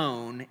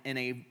known in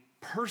a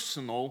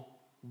personal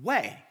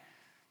way,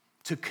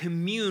 to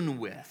commune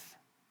with.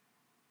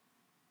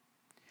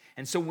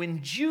 And so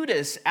when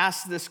Judas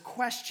asks this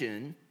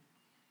question,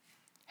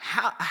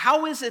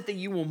 how is it that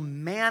you will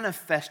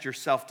manifest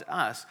yourself to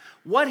us?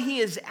 What he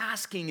is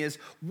asking is,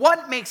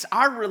 what makes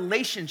our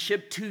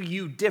relationship to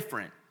you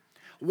different?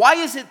 Why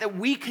is it that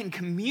we can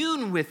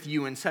commune with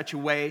you in such a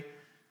way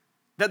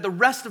that the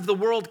rest of the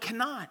world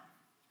cannot?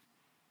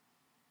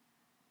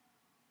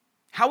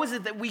 How is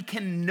it that we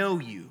can know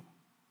you?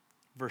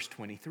 Verse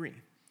 23.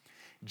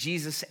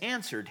 Jesus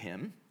answered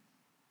him,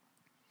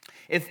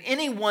 if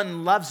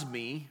anyone loves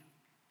me,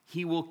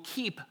 he will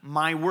keep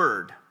my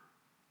word.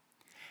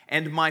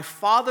 And my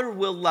Father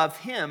will love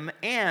him,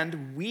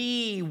 and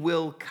we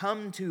will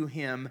come to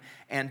him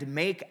and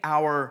make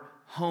our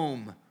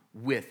home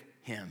with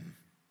him.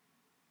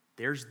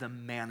 There's the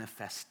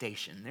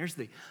manifestation. There's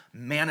the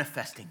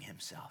manifesting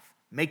himself,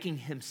 making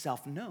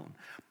himself known,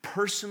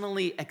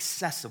 personally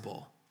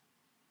accessible.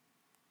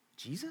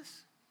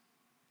 Jesus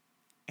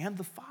and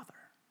the Father.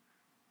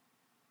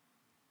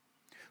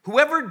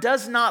 Whoever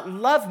does not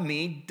love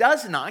me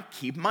does not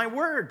keep my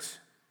words.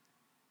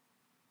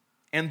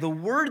 And the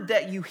word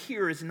that you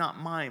hear is not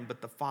mine,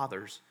 but the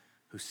Father's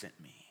who sent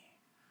me.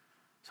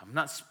 So I'm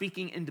not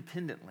speaking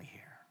independently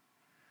here.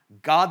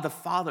 God the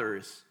Father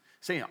is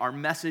saying our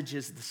message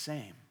is the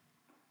same.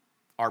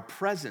 Our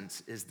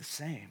presence is the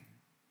same.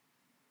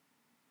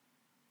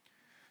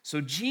 So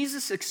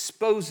Jesus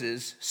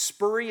exposes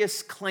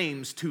spurious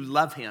claims to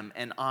love him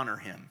and honor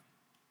him.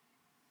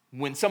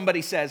 When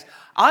somebody says,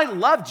 I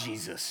love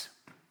Jesus.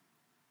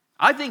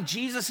 I think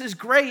Jesus is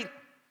great.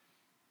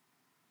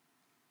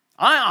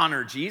 I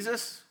honor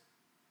Jesus.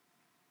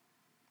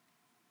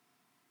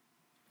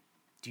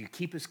 Do you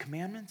keep his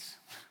commandments?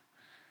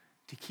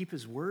 Do you keep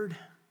his word?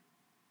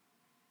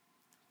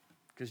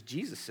 Because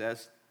Jesus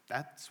says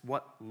that's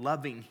what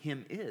loving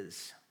him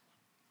is.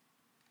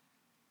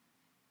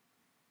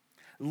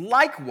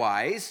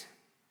 Likewise,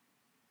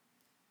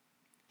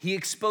 he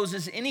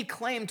exposes any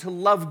claim to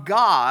love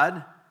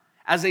God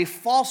as a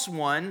false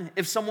one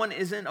if someone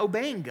isn't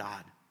obeying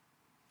God.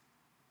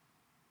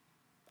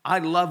 I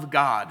love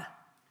God.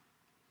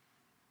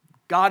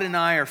 God and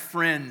I are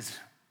friends.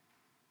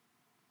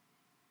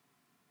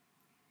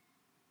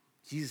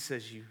 Jesus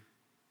says you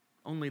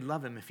only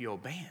love him if you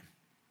obey him.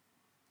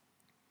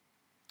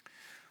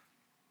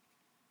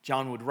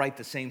 John would write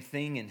the same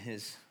thing in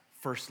his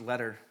first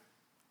letter,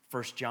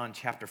 1 John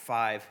chapter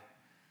 5,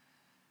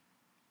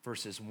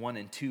 verses 1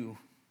 and 2.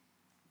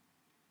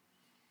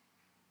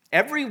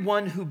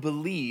 Everyone who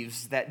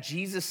believes that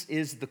Jesus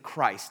is the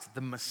Christ, the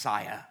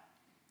Messiah,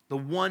 the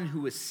one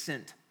who is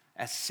sent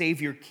as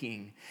Savior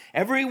King,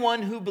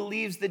 everyone who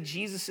believes that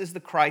Jesus is the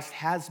Christ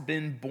has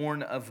been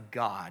born of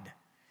God.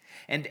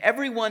 And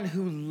everyone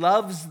who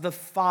loves the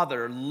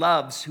Father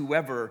loves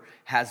whoever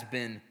has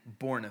been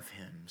born of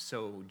him.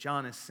 So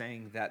John is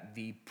saying that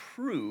the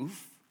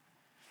proof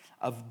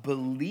of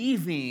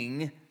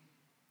believing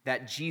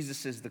that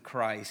Jesus is the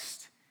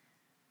Christ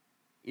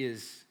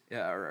is,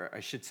 or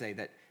I should say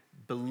that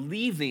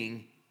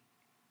believing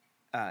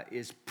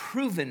is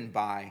proving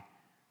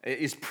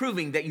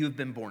that you have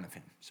been born of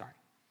him. Sorry.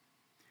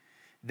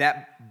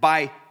 That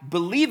by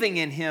believing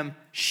in him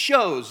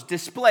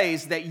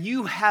displays that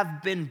you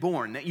have been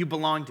born, that you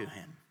belong to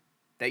him,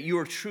 that you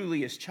are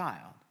truly his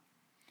child.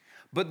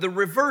 But the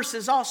reverse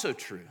is also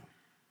true.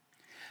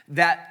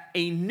 That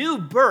a new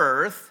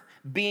birth,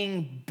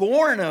 being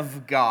born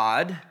of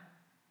God,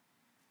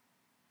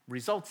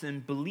 results in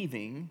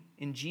believing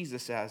in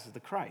Jesus as the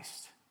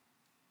Christ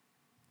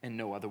and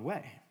no other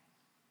way.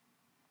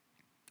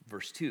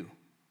 Verse 2.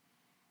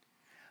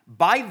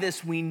 By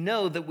this we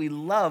know that we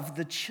love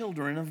the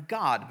children of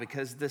God,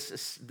 because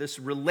this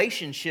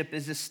relationship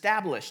is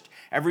established.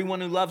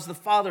 Everyone who loves the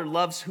Father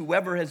loves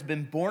whoever has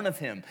been born of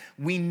him.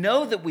 We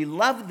know that we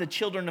love the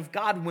children of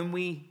God when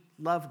we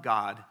love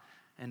God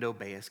and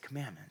obey his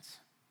commandments.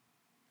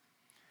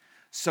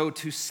 So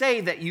to say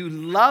that you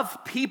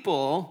love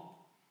people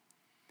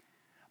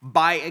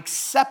by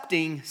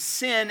accepting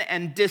sin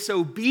and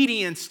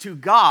disobedience to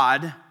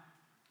God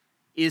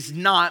is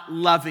not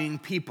loving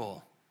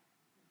people.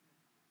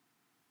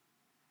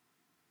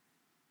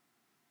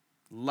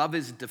 Love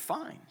is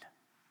defined.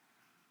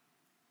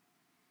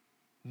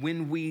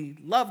 When we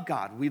love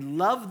God, we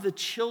love the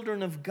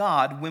children of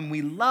God when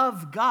we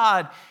love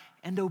God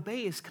and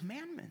obey his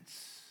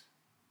commandments.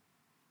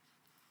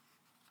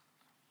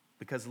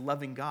 Because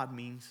loving God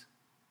means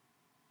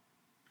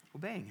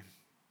obeying him,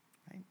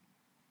 right?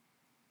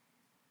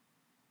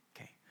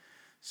 Okay,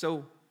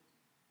 so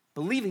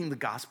believing the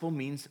gospel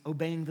means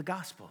obeying the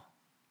gospel.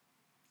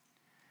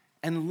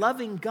 And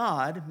loving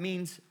God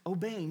means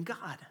obeying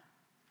God.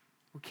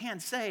 We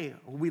can't say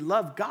we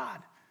love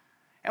God,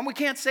 and we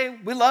can't say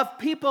we love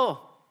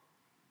people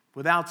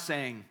without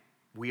saying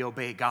we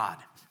obey God.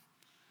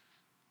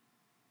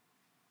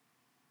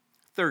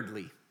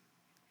 Thirdly,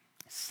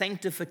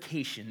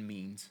 sanctification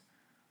means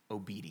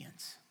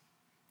obedience.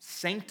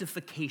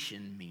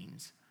 Sanctification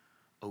means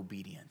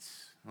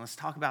obedience. Let's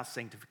talk about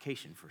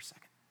sanctification for a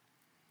second.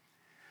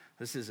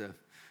 This is a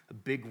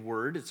big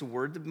word. It's a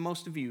word that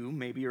most of you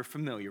maybe are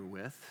familiar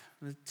with.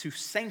 To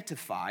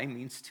sanctify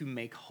means to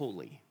make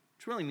holy.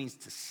 It really means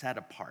to set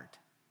apart.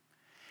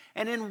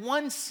 And in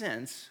one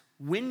sense,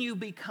 when you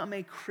become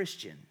a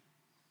Christian,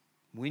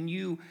 when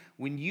you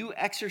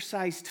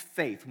exercised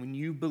faith, when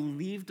you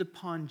believed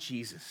upon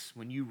Jesus,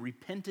 when you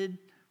repented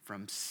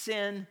from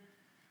sin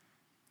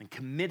and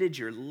committed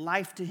your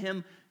life to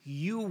him,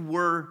 you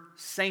were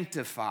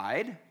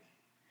sanctified.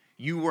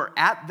 You were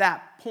at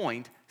that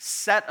point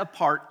set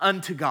apart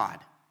unto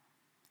God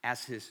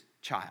as his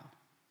child.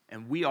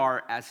 And we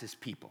are as his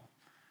people.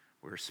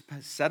 We're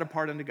set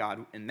apart unto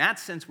God. In that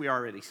sense, we are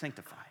already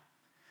sanctified.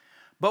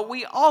 But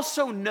we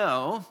also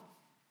know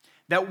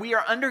that we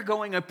are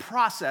undergoing a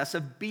process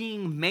of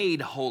being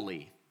made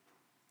holy.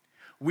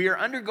 We are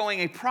undergoing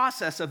a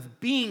process of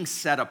being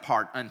set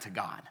apart unto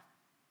God.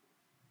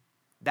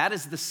 That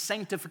is the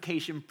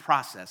sanctification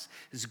process,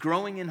 is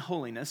growing in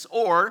holiness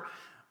or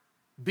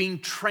being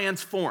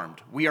transformed.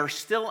 We are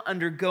still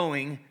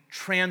undergoing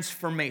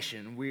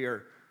transformation. We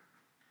are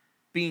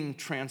being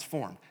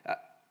transformed.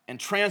 And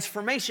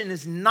transformation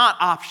is not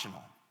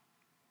optional.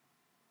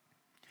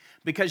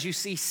 Because you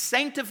see,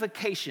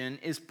 sanctification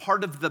is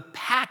part of the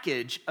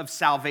package of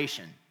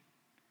salvation.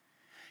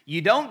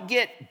 You don't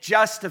get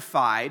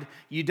justified,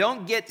 you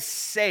don't get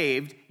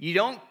saved, you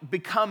don't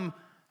become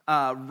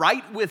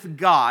right with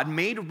God,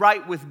 made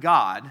right with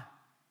God,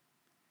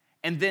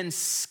 and then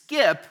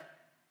skip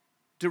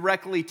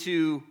directly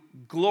to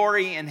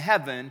glory in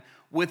heaven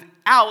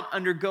without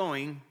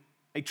undergoing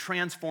a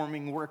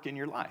transforming work in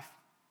your life.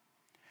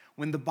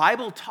 When the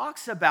Bible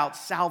talks about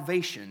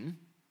salvation,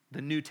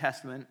 the New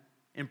Testament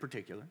in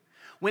particular,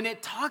 when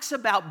it talks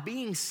about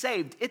being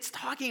saved, it's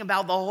talking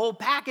about the whole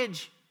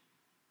package.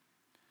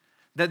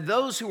 That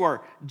those who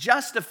are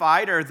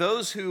justified are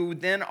those who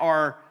then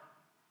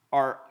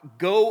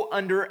go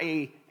under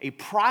a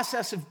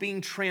process of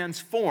being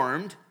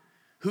transformed,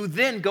 who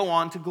then go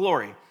on to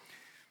glory.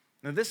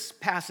 Now, this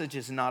passage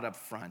is not up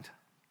front,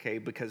 okay,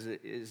 because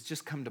it has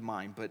just come to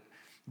mind, but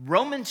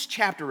Romans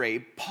chapter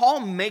 8,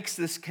 Paul makes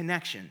this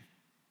connection,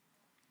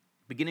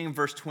 beginning in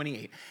verse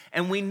 28.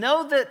 And we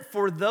know that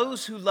for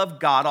those who love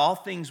God, all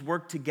things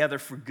work together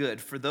for good,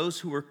 for those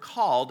who are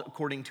called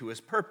according to his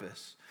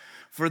purpose.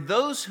 For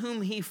those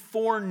whom he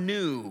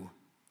foreknew,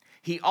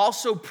 he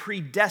also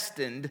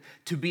predestined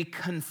to be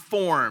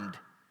conformed.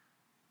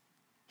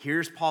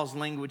 Here's Paul's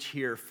language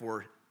here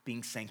for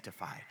being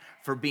sanctified,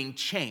 for being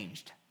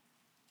changed,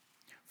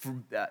 for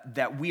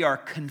that we are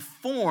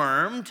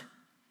conformed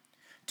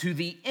to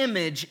the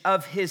image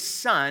of his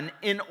Son,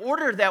 in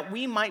order that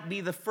we might be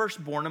the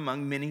firstborn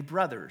among many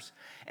brothers.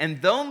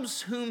 And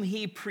those whom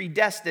he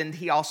predestined,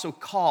 he also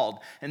called.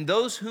 And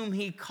those whom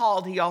he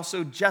called, he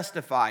also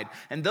justified.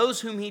 And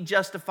those whom he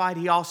justified,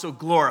 he also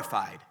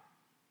glorified.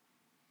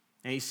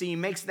 And you see, he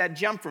makes that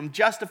jump from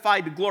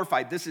justified to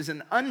glorified. This is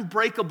an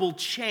unbreakable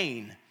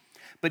chain.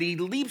 But he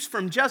leaps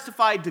from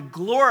justified to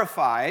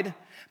glorified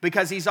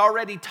because he's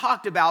already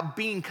talked about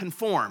being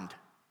conformed.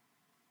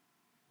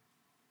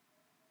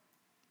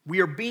 We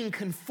are being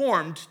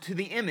conformed to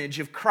the image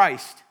of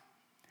Christ.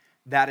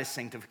 That is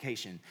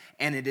sanctification,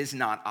 and it is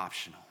not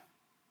optional.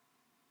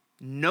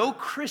 No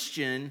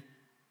Christian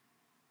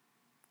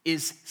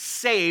is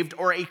saved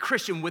or a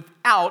Christian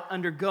without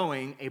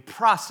undergoing a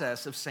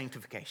process of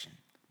sanctification,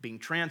 being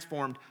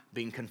transformed,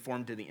 being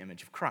conformed to the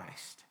image of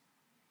Christ.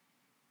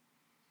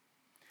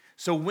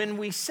 So when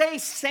we say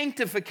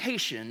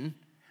sanctification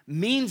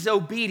means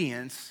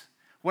obedience,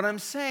 what I'm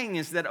saying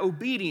is that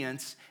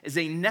obedience is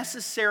a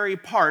necessary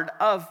part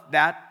of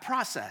that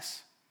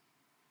process.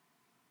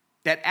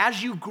 That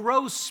as you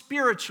grow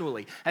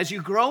spiritually, as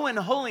you grow in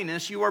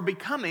holiness, you are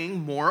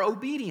becoming more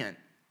obedient.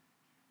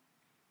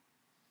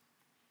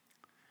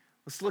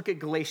 Let's look at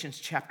Galatians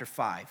chapter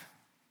 5,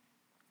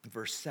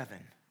 verse 7.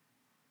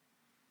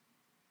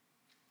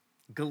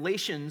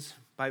 Galatians,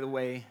 by the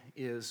way,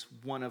 is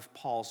one of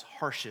Paul's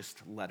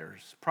harshest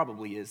letters,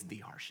 probably is the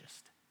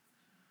harshest.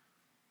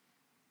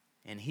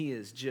 And he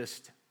is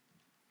just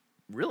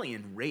really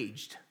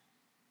enraged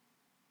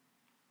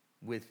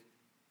with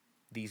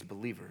these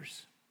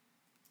believers.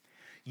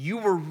 You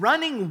were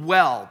running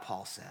well,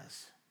 Paul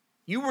says.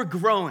 You were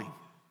growing.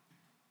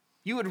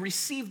 You had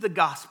received the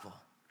gospel.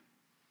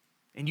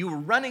 And you were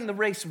running the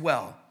race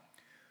well.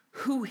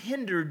 Who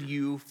hindered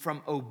you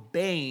from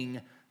obeying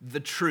the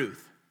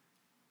truth?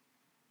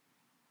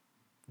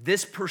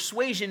 This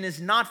persuasion is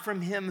not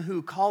from him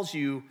who calls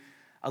you.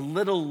 A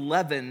little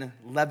leaven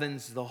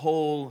leavens the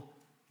whole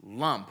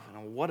lump.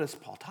 Now, what is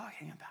Paul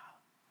talking about?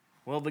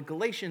 Well, the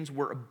Galatians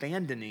were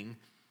abandoning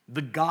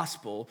the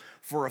gospel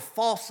for a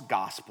false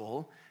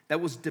gospel that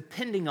was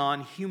depending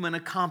on human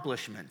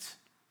accomplishments,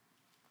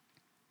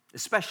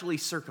 especially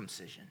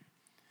circumcision.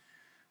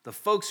 The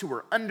folks who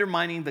were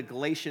undermining the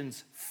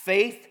Galatians'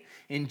 faith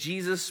in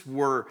Jesus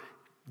were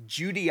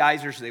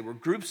Judaizers. They were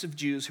groups of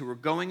Jews who were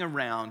going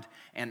around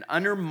and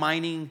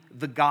undermining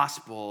the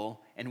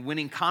gospel and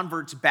winning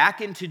converts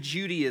back into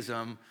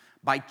Judaism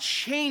by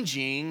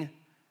changing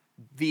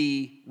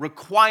the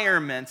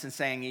requirements and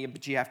saying, yeah,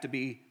 but you have to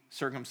be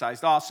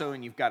circumcised also,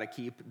 and you've got to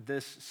keep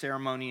this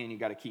ceremony, and you've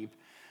got to keep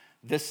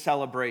this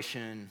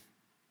celebration.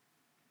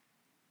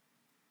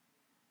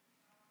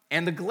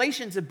 And the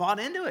Galatians had bought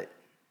into it.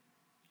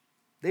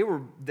 They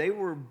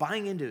were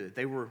buying into it.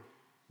 They were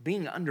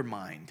being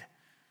undermined.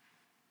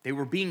 They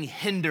were being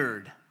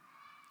hindered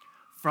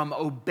from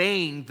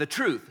obeying the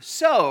truth.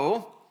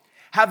 So,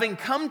 having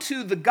come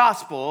to the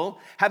gospel,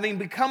 having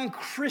become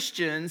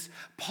Christians,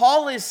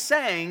 Paul is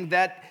saying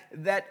that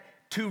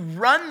to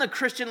run the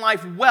Christian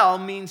life well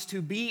means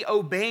to be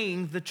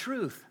obeying the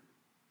truth.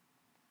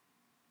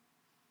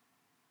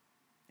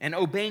 And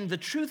obeying the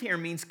truth here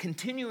means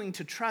continuing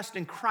to trust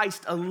in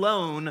Christ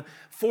alone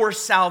for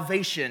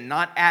salvation,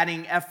 not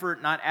adding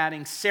effort, not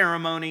adding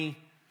ceremony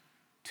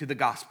to the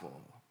gospel.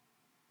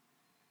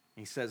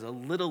 He says a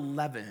little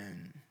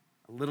leaven,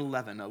 a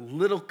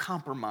little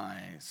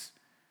compromise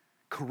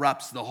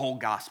corrupts the whole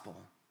gospel.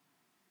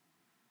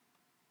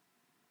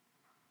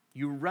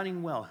 You were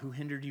running well. Who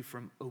hindered you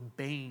from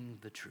obeying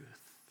the truth?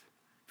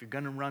 If you're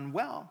going to run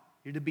well,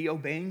 you're to be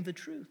obeying the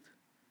truth.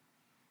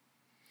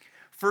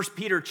 1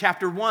 Peter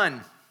chapter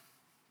 1.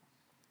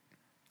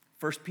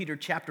 1 Peter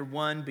chapter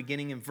 1,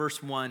 beginning in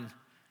verse 1.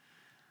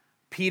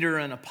 Peter,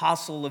 an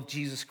apostle of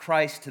Jesus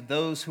Christ, to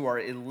those who are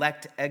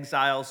elect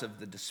exiles of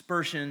the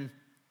dispersion,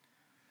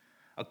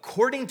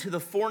 according to the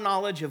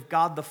foreknowledge of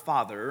God the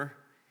Father,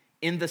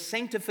 in the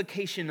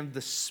sanctification of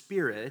the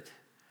Spirit,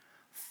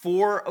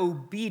 for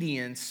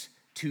obedience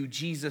to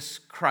Jesus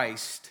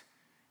Christ,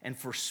 and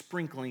for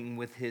sprinkling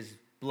with his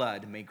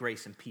blood, may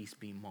grace and peace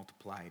be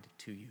multiplied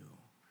to you.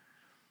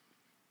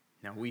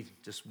 Now, we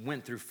just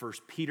went through 1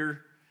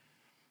 Peter,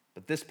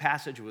 but this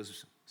passage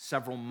was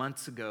several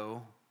months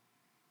ago.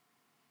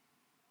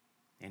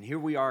 And here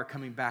we are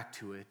coming back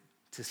to it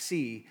to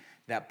see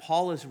that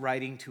Paul is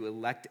writing to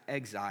elect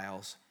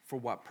exiles for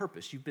what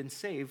purpose? You've been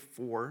saved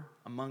for,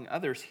 among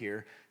others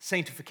here,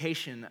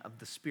 sanctification of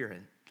the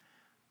Spirit,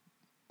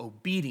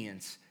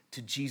 obedience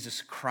to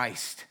Jesus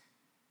Christ.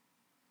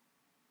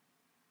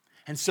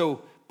 And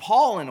so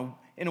Paul,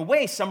 in a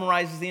way,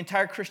 summarizes the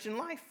entire Christian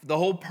life, the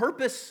whole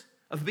purpose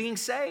of being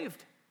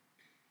saved.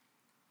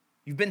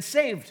 You've been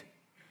saved,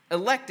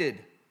 elected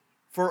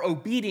for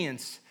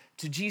obedience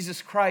to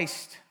Jesus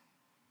Christ.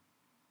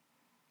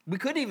 We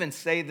could even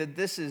say that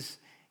this is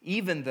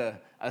even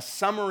a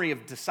summary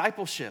of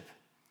discipleship.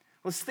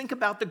 Let's think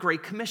about the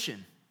Great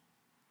Commission.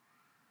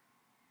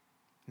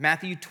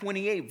 Matthew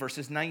 28,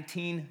 verses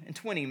 19 and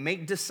 20.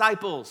 Make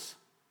disciples.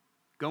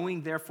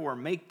 Going, therefore,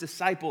 make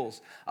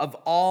disciples of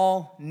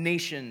all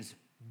nations,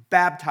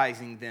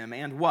 baptizing them,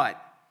 and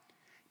what?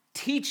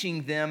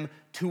 Teaching them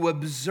to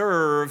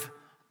observe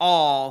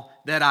all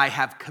that I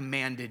have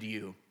commanded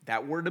you.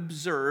 That word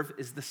observe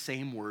is the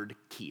same word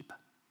keep.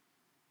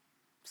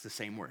 It's the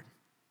same word.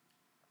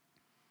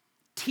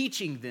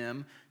 Teaching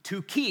them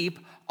to keep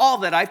all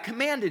that I've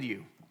commanded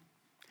you.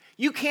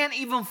 You can't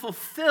even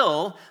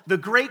fulfill the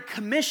Great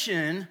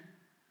Commission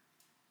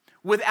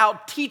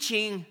without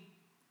teaching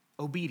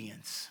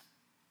obedience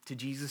to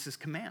Jesus'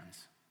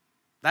 commands.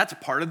 That's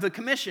part of the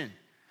commission.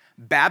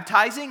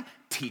 Baptizing,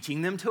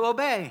 teaching them to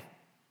obey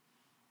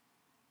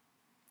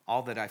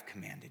all that I've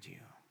commanded you.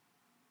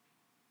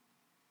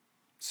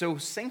 So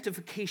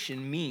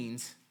sanctification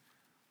means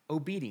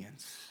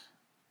obedience.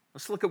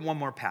 Let's look at one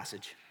more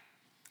passage.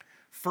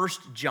 1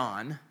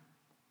 John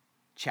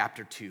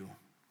chapter 2.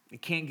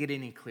 It can't get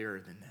any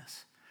clearer than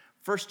this.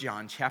 1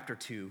 John chapter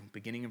 2,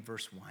 beginning in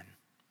verse 1.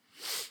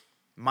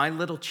 My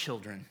little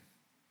children,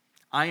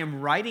 I am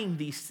writing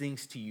these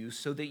things to you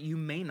so that you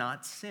may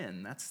not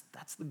sin.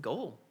 That's the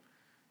goal.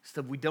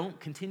 So we don't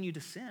continue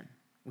to sin.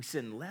 We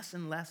sin less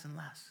and less and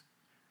less.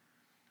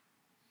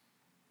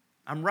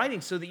 I'm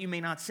writing so that you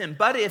may not sin.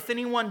 But if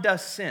anyone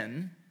does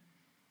sin,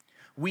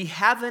 we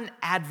have an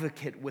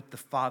advocate with the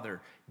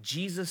Father,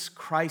 Jesus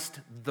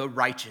Christ the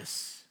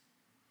righteous.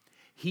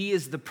 He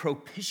is the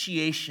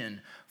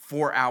propitiation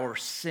for our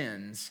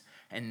sins,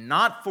 and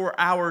not for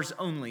ours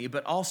only,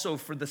 but also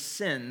for the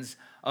sins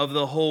of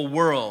the whole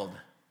world.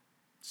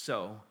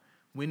 So,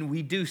 when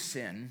we do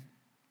sin,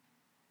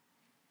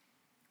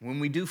 when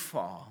we do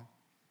fall,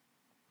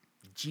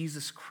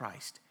 Jesus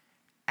Christ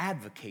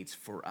advocates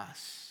for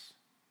us.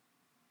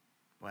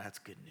 Well, that's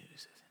good news,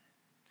 isn't it?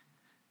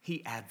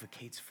 He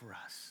advocates for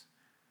us.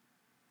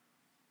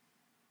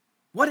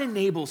 What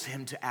enables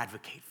him to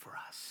advocate for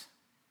us?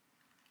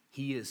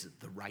 He is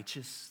the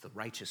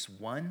righteous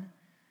one,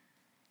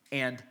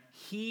 and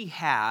he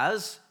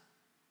has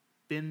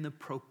been the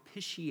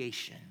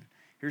propitiation.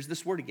 Here's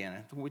this word again.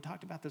 I think we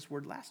talked about this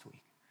word last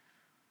week.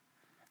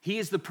 He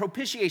is the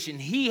propitiation.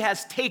 He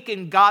has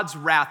taken God's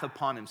wrath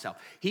upon himself.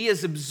 He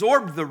has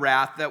absorbed the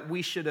wrath that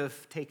we should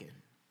have taken.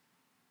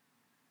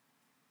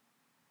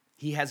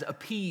 He has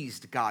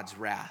appeased God's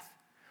wrath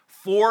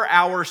for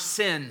our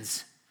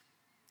sins.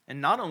 And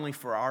not only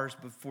for ours,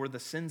 but for the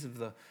sins of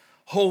the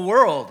whole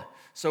world.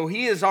 So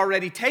he has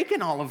already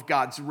taken all of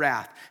God's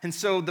wrath. And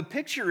so the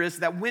picture is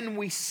that when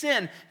we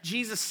sin,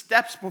 Jesus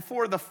steps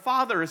before the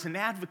Father as an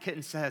advocate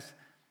and says,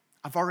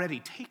 I've already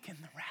taken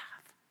the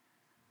wrath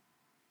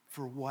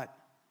for what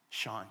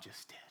Sean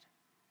just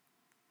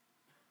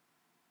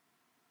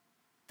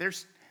did.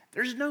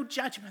 There's no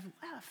judgment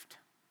left.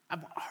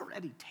 I've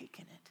already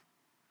taken it.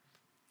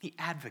 He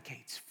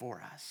advocates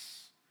for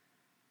us.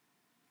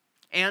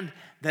 And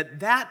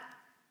that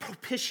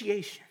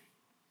propitiation,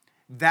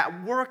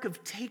 that work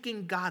of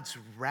taking God's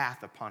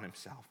wrath upon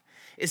himself,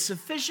 is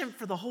sufficient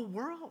for the whole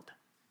world.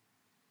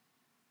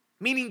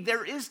 Meaning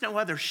there is no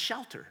other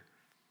shelter.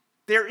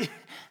 There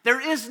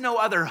is no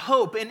other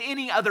hope in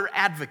any other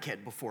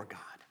advocate before God.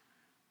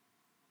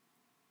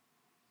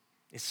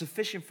 It's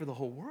sufficient for the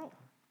whole world.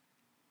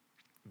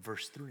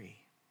 Verse 3.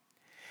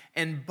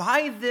 And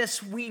by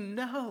this we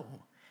know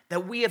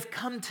that we have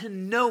come to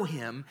know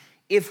him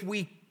if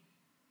we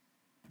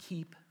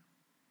keep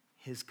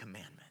his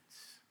commandments.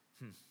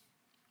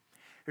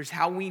 Here's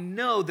how we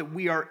know that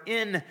we are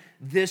in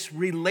this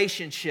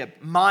relationship.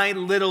 My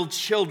little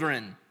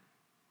children.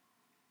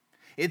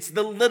 It's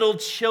the little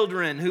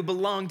children who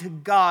belong to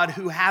God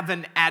who have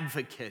an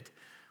advocate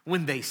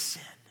when they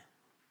sin.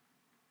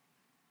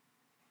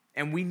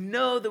 And we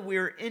know that we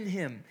are in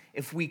him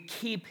if we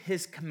keep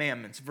his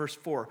commandments. Verse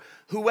 4,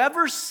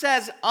 whoever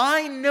says,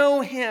 I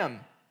know him,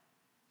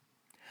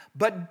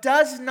 but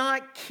does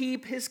not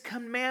keep his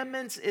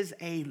commandments is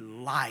a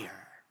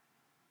liar.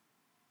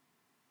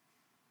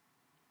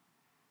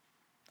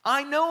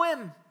 I know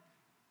him.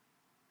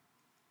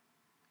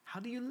 How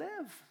do you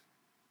live?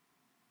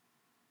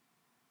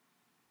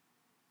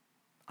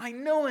 I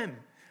know him,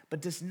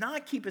 but does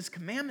not keep his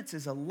commandments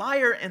is a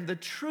liar, and the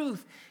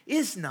truth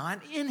is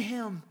not in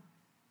him.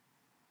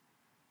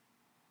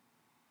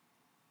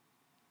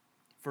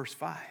 Verse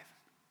 5.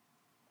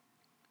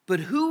 But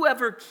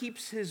whoever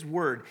keeps his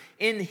word,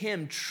 in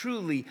him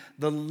truly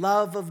the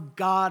love of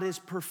God is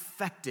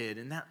perfected.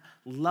 And that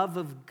love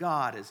of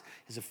God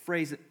is a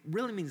phrase that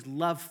really means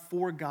love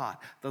for God.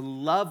 The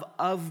love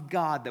of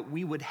God that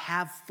we would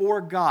have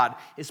for God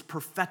is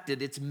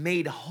perfected. It's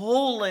made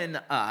whole in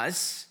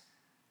us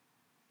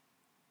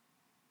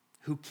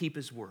who keep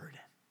his word.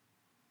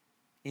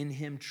 In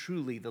him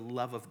truly the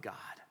love of God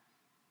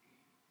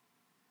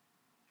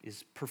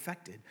is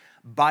perfected.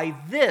 By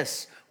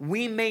this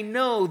we may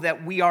know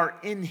that we are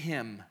in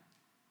him.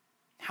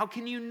 How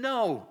can you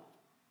know?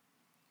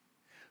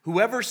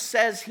 Whoever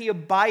says he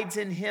abides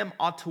in him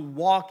ought to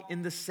walk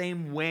in the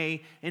same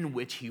way in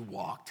which he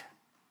walked,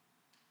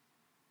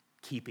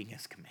 keeping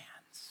his commands.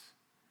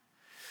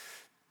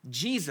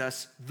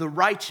 Jesus, the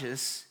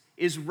righteous,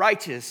 is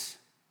righteous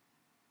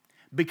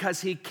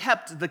because he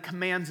kept the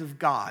commands of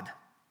God.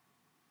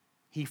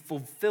 He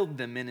fulfilled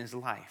them in his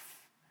life,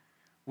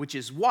 which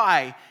is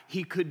why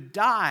he could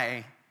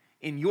die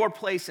in your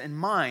place and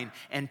mine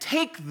and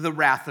take the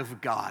wrath of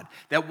God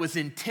that was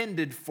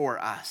intended for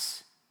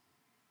us,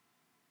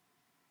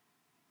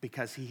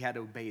 because he had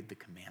obeyed the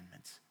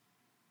commandments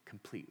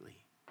completely,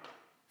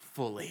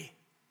 fully,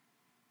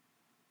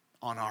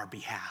 on our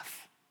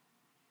behalf.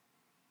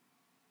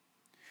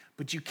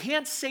 But you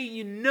can't say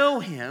you know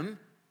him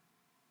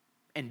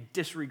and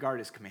disregard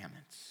his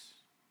commandments,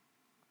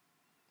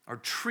 or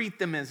treat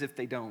them as if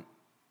they don't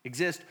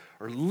exist,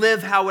 or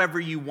live however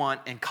you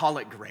want and call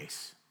it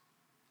grace.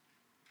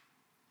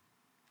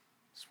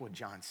 That's what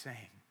John's saying.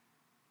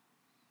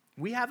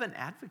 We have an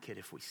advocate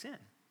if we sin,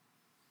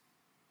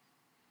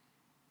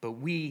 but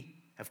we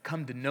have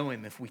come to know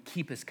him if we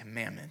keep his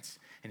commandments.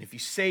 And if you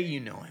say you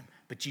know him,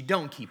 but you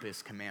don't keep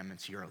his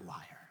commandments, you're a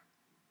liar.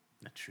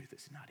 The truth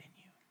is not in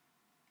you.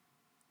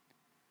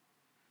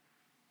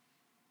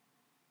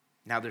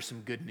 Now there's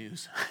some good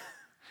news.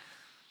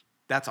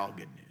 That's all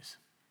good news.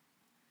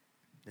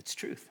 It's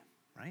truth,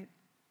 right?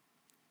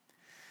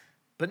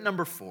 But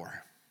number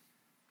 4,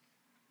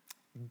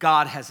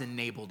 God has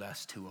enabled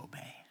us to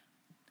obey.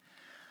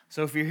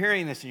 So if you're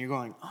hearing this and you're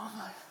going,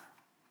 oh,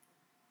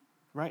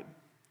 right?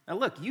 Now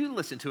look, you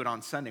listen to it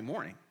on Sunday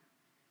morning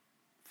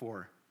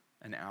for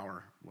an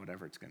hour,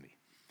 whatever it's going to be.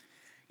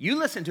 You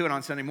listen to it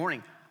on Sunday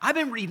morning. I've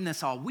been reading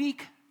this all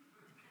week,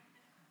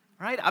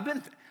 right?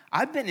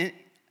 I've been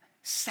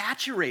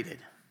saturated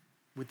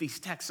with these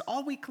texts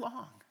all week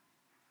long.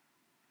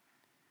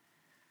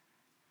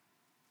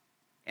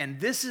 And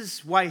this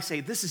is why I say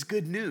this is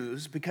good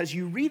news, because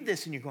you read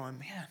this and you're going,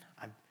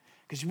 man,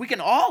 because we can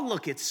all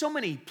look at so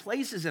many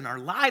places in our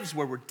lives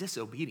where we're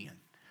disobedient,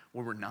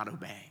 where we're not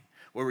obeying,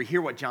 where we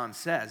hear what John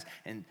says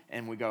and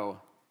we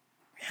go,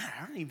 man,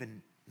 I don't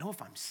even know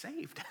if I'm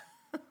saved.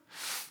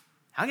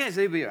 How can I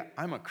say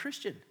I'm a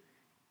Christian?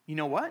 You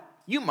know what?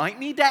 You might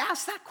need to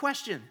ask that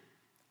question.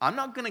 I'm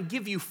not going to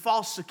give you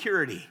false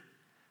security.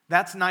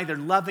 That's neither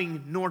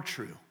loving nor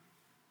true.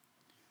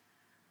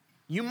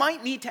 You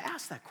might need to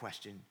ask that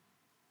question.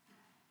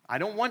 I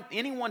don't want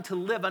anyone to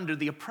live under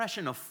the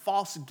oppression of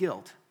false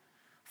guilt,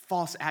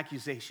 false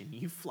accusation.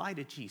 You fly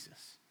to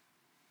Jesus.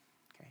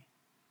 Okay?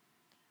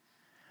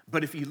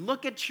 But if you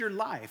look at your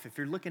life, if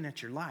you're looking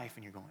at your life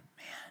and you're going,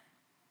 man,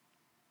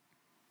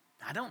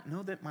 I don't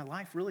know that my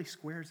life really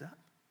squares up.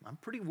 I'm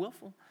pretty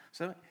willful.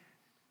 So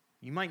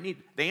you might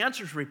need, the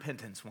answer is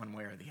repentance one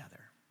way or the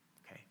other.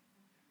 Okay?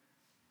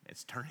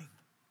 It's turning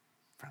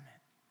from it.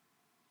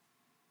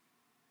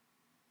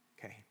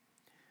 Okay?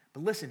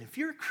 But listen, if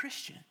you're a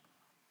Christian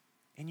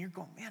and you're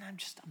going, man, I'm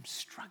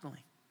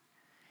struggling.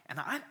 And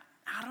I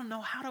don't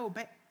know how to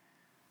obey.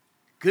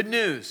 Good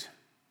news.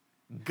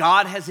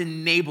 God has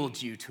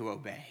enabled you to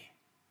obey.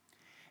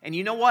 And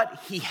you know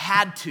what? He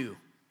had to.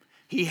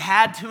 He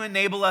had to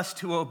enable us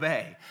to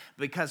obey,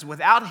 because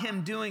without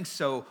him doing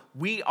so,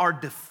 we are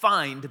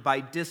defined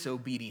by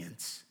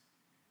disobedience.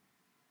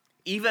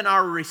 Even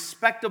our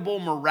respectable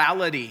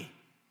morality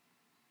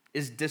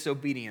is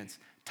disobedience.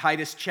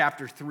 Titus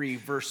chapter 3,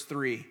 verse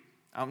 3.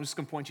 I'm just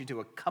going to point you to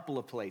a couple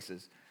of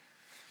places.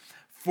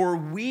 For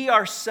we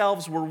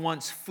ourselves were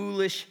once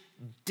foolish,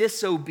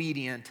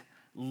 disobedient,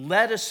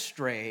 led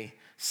astray,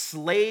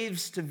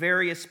 slaves to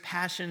various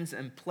passions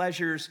and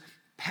pleasures,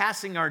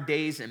 passing our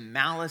days in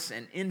malice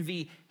and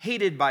envy,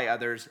 hated by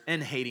others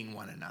and hating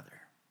one another.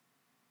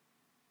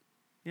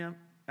 Yeah,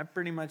 that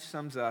pretty much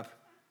sums up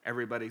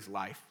everybody's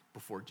life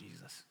before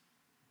Jesus.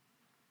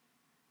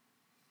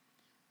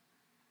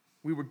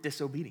 We were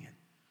disobedient.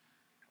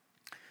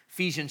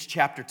 Ephesians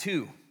chapter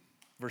 2,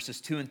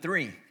 verses 2 and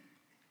 3.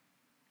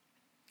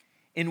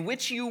 In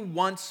which you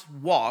once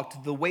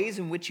walked, the ways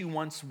in which you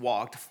once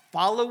walked,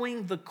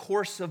 following the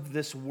course of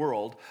this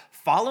world,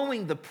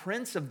 following the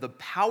prince of the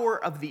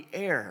power of the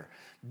air,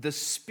 the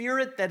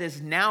spirit that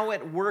is now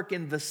at work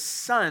in the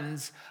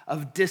sons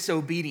of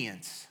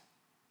disobedience.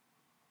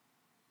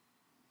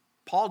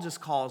 Paul just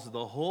calls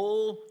the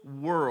whole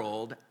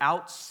world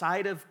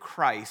outside of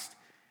Christ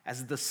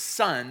as the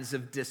sons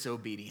of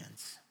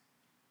disobedience.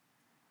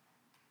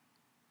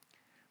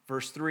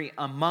 Verse 3,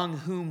 among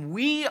whom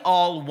we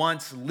all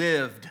once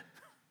lived.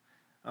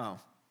 Oh,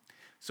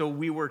 So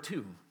we were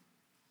too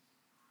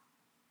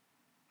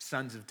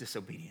sons of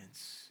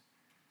disobedience,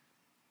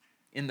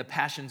 in the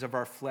passions of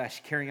our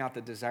flesh, carrying out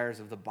the desires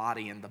of the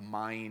body and the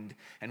mind,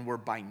 and were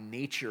by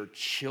nature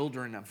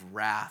children of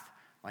wrath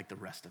like the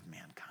rest of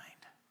mankind.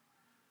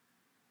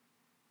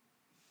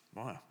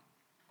 Boy,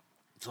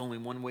 it's only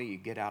one way you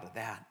get out of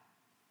that.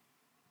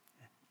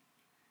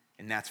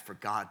 And that's for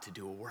God to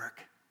do a work.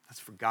 That's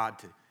for God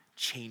to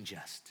change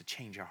us, to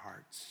change our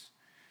hearts.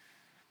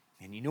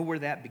 And you know where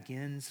that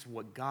begins?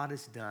 What God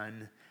has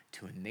done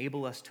to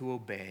enable us to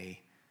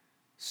obey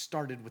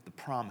started with the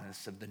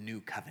promise of the new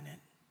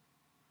covenant.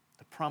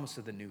 The promise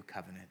of the new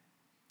covenant.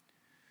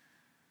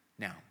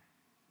 Now,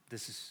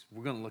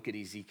 we're going to look at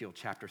Ezekiel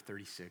chapter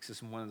 36. This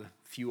is one of the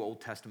few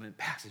Old Testament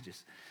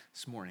passages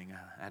this morning.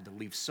 I had to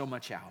leave so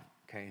much out,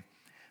 okay?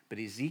 But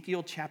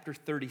Ezekiel chapter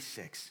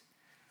 36,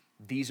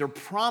 these are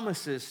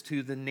promises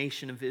to the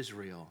nation of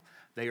Israel.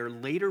 They are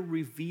later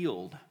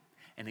revealed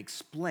and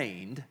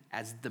explained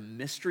as the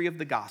mystery of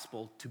the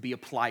gospel to be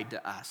applied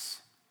to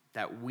us,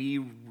 that we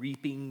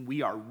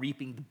are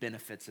reaping the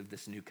benefits of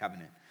this new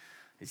covenant.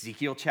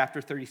 Ezekiel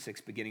chapter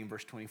 36, beginning in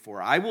verse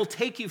 24. I will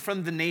take you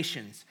from the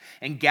nations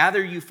and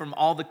gather you from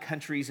all the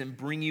countries and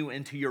bring you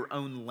into your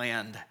own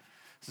land.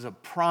 This is a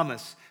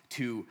promise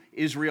to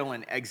Israel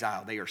in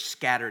exile. They are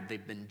scattered.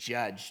 They've been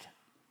judged.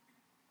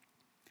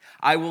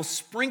 I will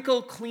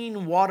sprinkle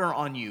clean water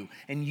on you,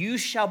 and you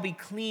shall be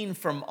clean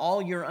from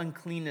all your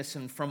uncleanness,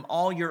 and from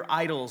all your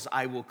idols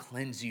I will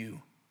cleanse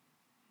you.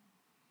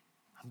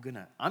 I'm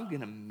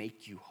gonna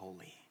make you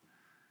holy.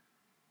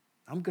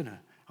 I'm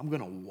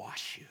gonna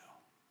wash you.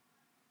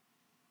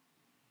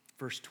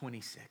 Verse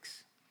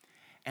 26.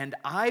 And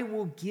I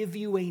will give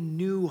you a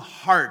new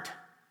heart.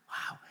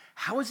 Wow,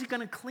 how is he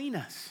gonna clean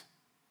us?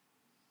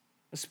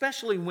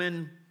 Especially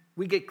when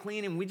we get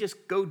clean and we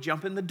just go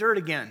jump in the dirt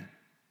again.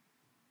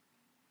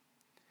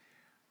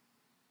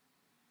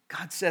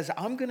 God says,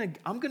 I'm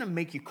gonna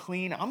make you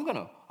clean. I'm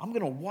gonna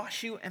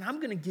wash you, and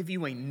I'm gonna give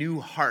you a new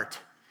heart.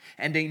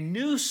 And a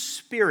new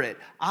spirit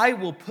I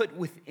will put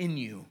within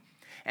you.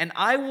 And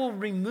I will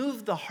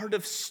remove the heart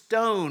of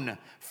stone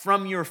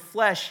from your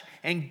flesh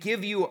and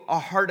give you a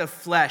heart of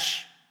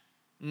flesh.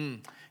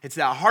 It's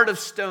that heart of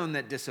stone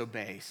that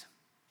disobeys.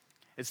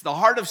 It's the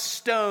heart of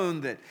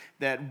stone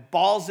that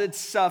balls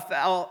itself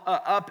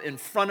up in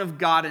front of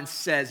God and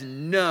says,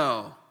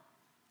 no,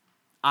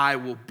 I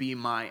will be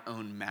my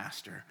own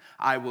master.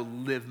 I will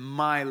live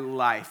my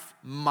life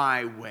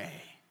my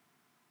way.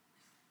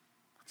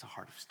 That's a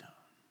heart of stone.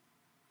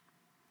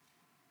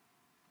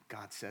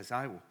 God says,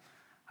 I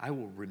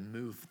will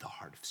remove the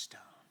heart of stone.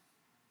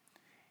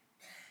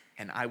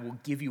 And I will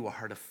give you a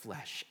heart of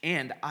flesh.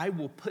 And I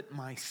will put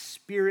my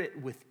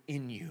spirit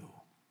within you.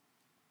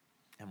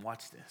 And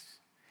watch this.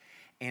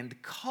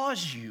 And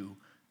cause you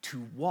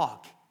to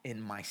walk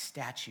in my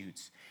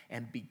statutes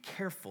and be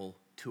careful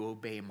to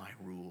obey my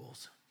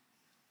rules.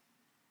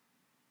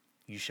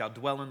 You shall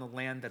dwell in the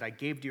land that I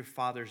gave to your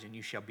fathers, and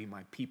you shall be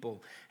my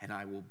people, and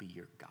I will be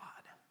your God.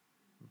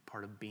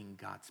 Part of being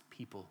God's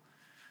people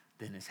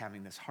then is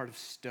having this heart of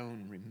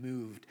stone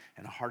removed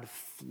and a heart of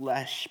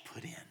flesh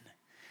put in,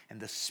 and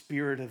the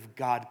Spirit of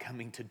God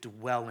coming to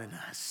dwell in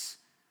us.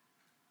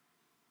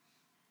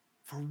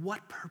 For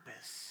what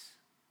purpose?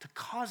 To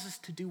cause us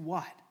to do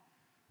what?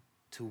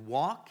 To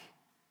walk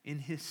in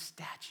his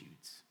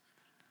statutes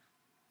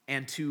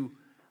and to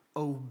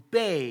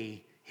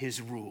obey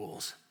his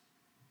rules.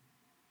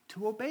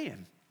 To obey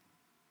him.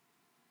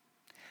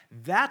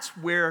 That's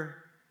where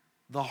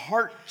the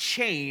heart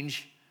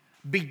change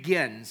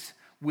begins,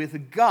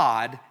 with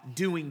God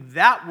doing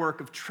that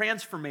work of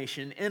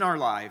transformation in our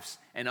lives.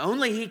 And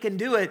only he can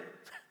do it.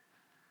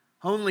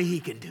 Only he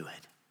can do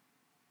it.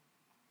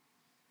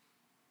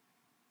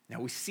 Now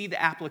we see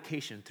the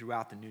application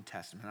throughout the New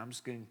Testament. I'm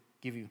just going to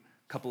give you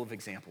a couple of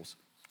examples.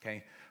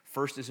 Okay?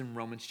 First is in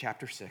Romans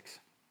chapter 6,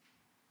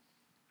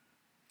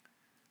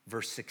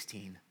 verse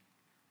 16.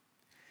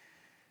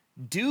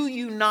 Do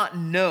you not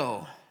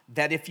know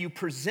that if you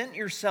present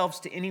yourselves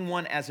to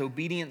anyone as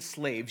obedient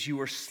slaves,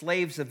 you are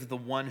slaves of the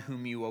one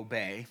whom you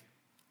obey,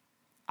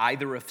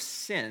 either of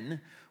sin,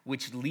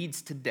 which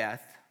leads to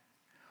death,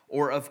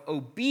 or of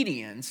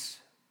obedience,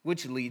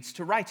 which leads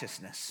to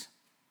righteousness?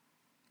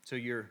 So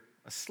you're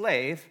a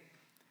slave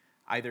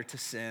either to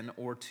sin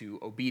or to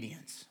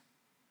obedience.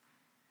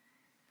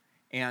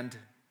 And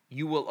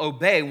you will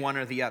obey one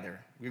or the other.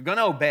 You're going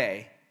to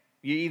obey.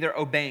 You're either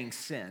obeying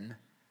sin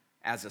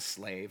as a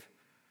slave,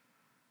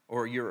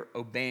 or you're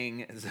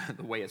obeying, as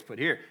the way it's put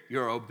here,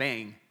 you're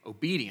obeying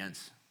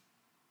obedience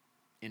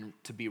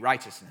to be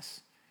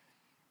righteousness.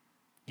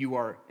 You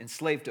are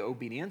enslaved to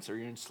obedience, or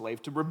you're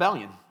enslaved to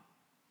rebellion.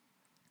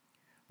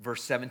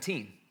 Verse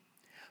 17.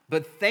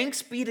 But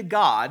thanks be to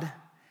God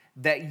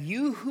that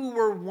you who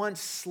were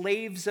once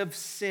slaves of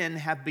sin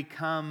have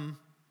become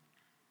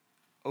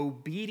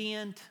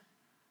obedient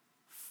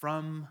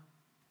from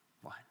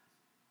what?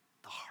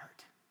 The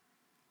heart.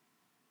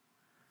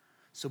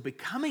 So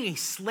becoming a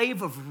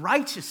slave of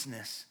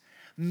righteousness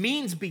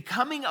means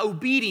becoming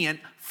obedient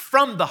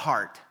from the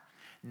heart.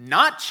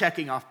 Not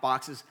checking off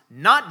boxes,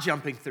 not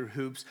jumping through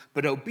hoops,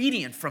 but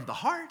obedient from the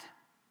heart.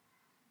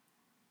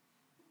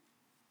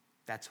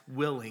 That's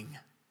willing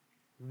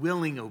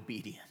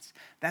obedience.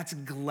 That's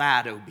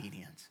glad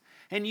obedience.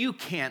 And you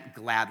can't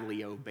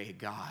gladly obey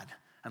God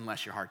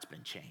unless your heart's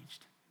been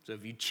changed. So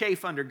if you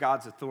chafe under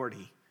God's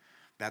authority,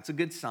 that's a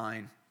good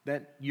sign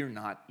that you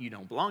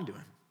don't belong to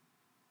him.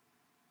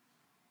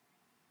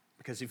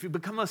 Because if you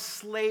become a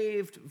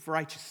slave of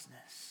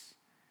righteousness,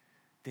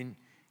 then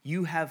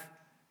you have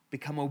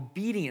become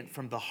obedient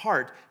from the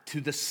heart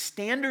to the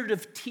standard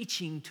of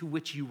teaching to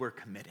which you were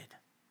committed.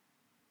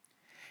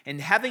 And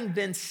having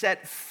been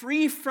set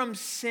free from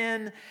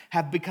sin,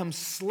 have become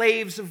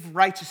slaves of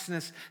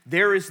righteousness,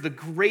 there is the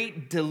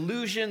great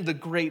delusion, the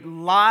great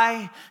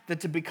lie that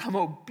to become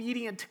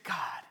obedient to God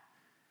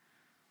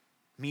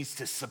means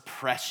to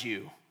suppress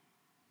you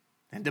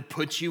and to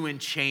put you in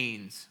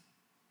chains.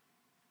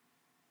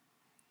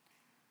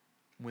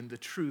 When the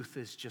truth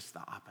is just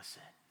the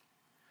opposite.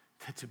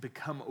 That to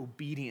become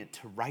obedient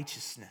to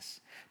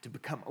righteousness, to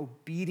become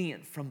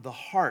obedient from the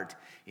heart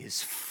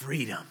is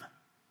freedom.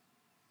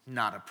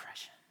 Not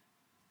oppression.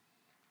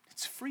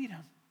 It's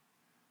freedom.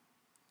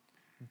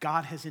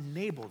 God has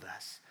enabled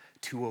us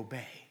to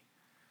obey.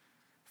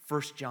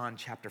 1 John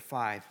chapter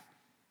 5,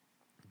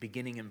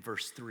 beginning in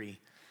verse 3.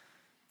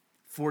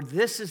 For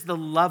this is the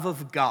love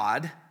of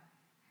God,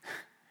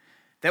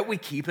 that we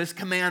keep his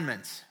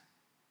commandments.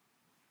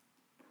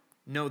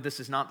 No, this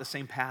is not the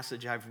same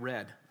passage I've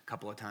read a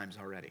couple of times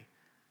already.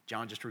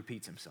 John just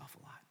repeats himself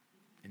a lot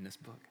in this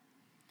book.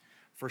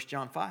 1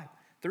 John 5.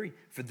 3,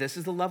 for this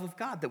is the love of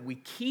God, that we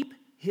keep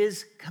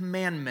his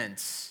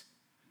commandments.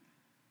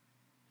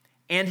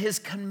 And his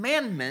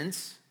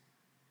commandments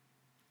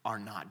are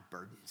not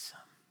burdensome.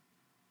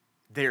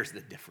 There's the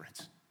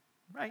difference,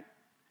 right?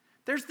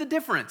 There's the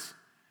difference.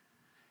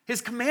 His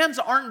commands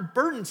aren't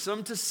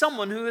burdensome to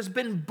someone who has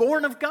been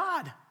born of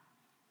God.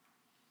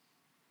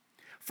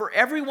 For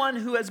everyone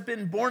who has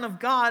been born of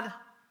God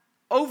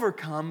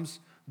overcomes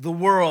the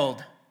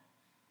world.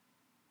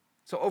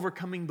 So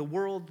overcoming the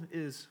world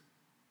is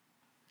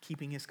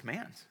keeping his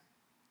commands.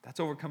 That's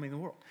overcoming the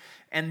world.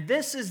 And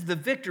this is the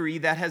victory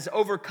that has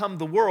overcome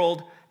the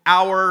world,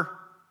 our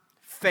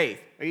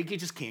faith. You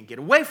just can't get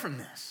away from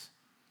this.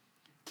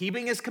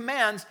 Keeping his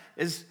commands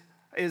is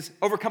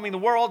overcoming the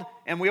world,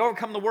 and we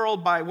overcome the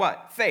world by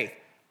what? Faith.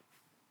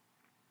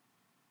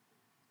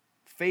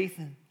 Faith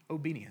and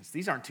obedience.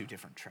 These aren't two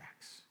different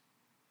tracks.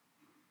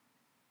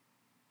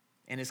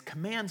 And his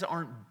commands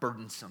aren't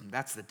burdensome.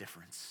 That's the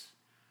difference.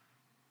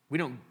 We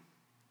don't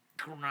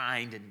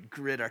grind and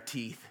grit our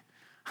teeth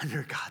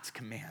under God's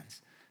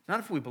commands. Not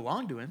if we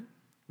belong to him.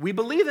 We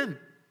believe him.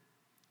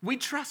 We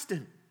trust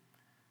him.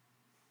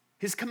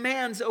 His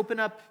commands open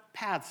up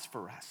paths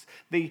for us.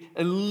 They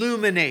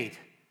illuminate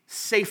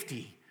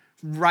safety,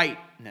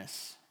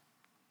 rightness.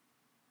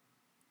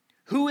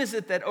 Who is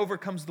it that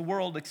overcomes the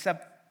world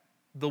except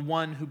the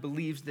one who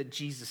believes that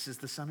Jesus is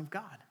the Son of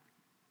God?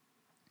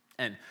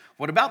 And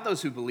what about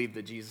those who believe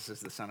that Jesus is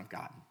the Son of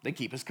God? They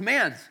keep his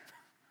commands.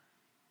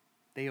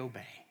 They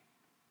obey.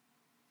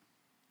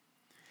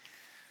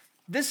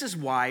 This is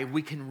why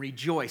we can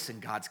rejoice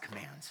in God's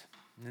commands.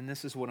 And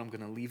this is what I'm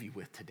going to leave you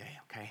with today,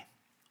 okay?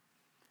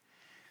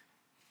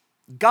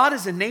 God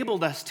has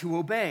enabled us to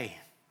obey.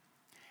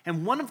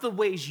 And one of the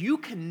ways you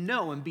can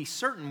know and be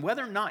certain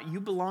whether or not you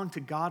belong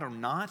to God or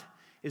not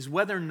is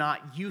whether or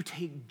not you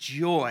take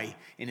joy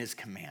in his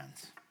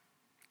commands.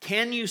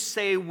 Can you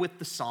say with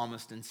the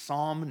psalmist in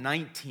Psalm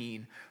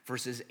 19,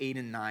 verses 8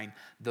 and 9,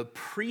 the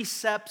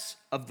precepts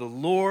of the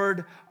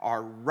Lord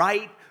are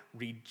right,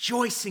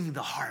 rejoicing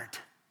the heart.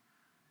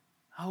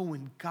 Oh,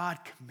 when God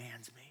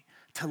commands me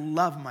to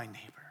love my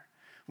neighbor,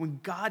 when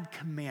God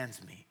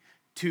commands me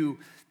to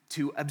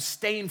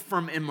abstain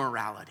from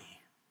immorality,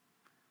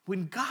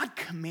 when God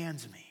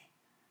commands me,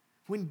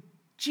 when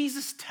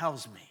Jesus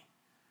tells me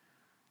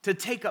to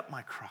take up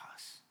my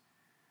cross,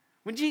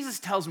 when Jesus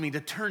tells me to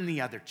turn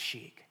the other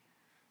cheek,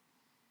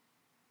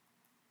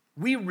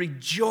 we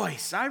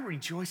rejoice. I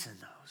rejoice in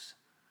those.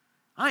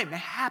 I am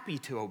happy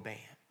to obey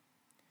him.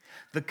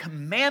 The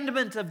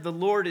commandment of the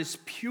Lord is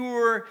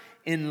pure,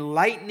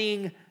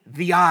 enlightening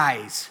the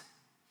eyes.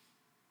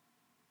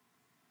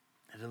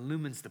 It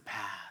illumines the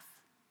path.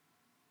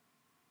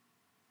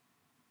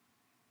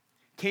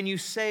 Can you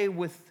say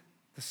with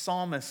the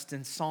psalmist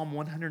in Psalm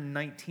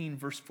 119,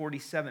 verse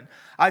 47,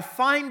 I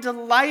find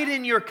delight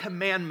in your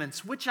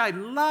commandments, which I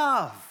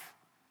love.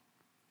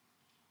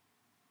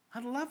 I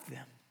love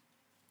them.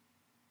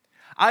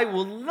 I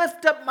will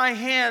lift up my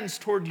hands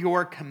toward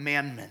your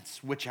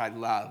commandments, which I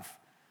love.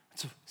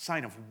 It's a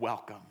sign of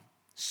welcome,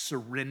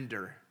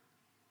 surrender.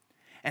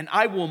 And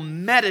I will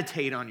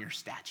meditate on your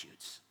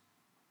statutes.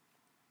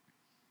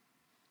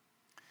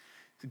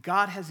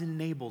 God has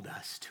enabled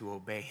us to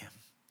obey him.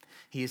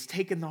 He has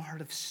taken the heart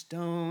of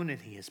stone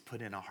and he has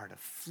put in a heart of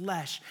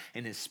flesh,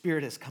 and his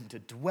Spirit has come to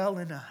dwell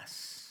in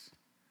us.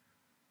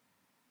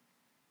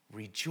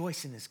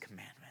 Rejoice in his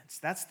commandments.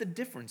 That's the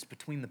difference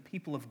between the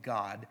people of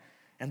God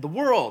and the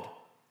world.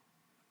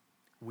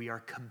 We are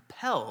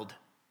compelled.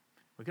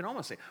 We can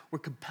almost say we're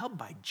compelled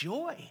by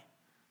joy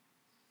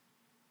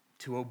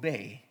to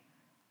obey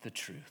the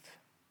truth.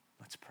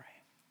 Let's pray.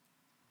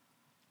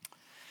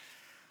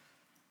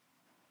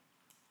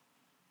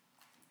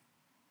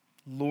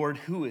 Lord,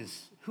 who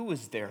is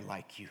there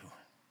like you?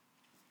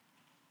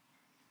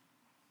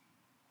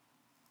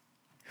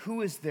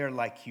 Who is there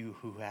like you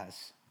who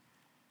has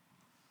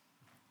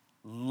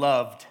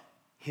loved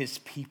his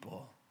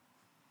people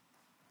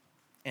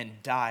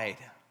and died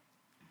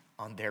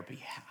on their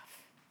behalf?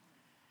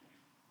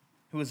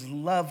 Who has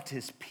loved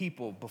his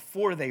people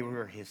before they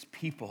were his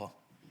people,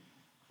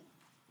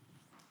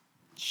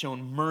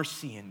 shown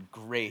mercy and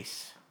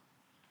grace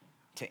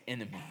to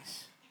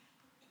enemies?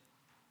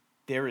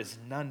 There is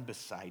none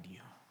beside you.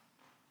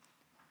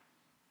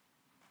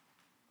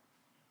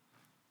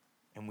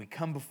 And we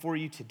come before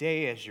you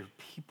today as your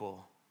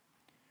people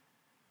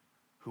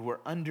who are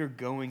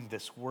undergoing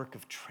this work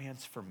of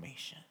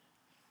transformation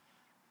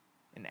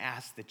and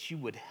ask that you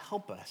would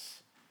help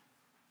us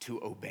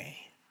to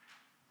obey.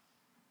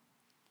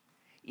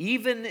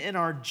 Even in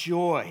our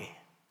joy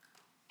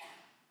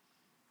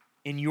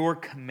in your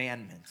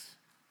commandments,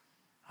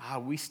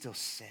 we still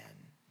sin.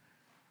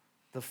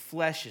 The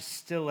flesh is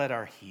still at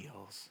our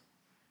heels.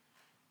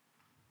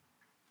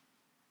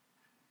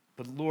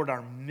 But Lord,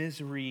 our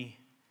misery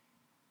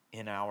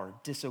in our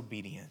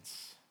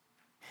disobedience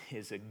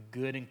is a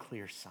good and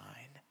clear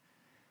sign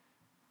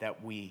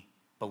that we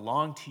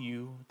belong to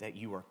you, that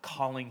you are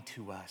calling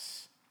to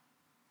us,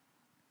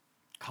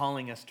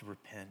 calling us to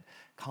repent,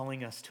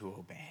 calling us to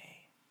obey.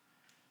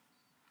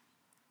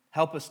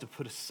 Help us to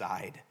put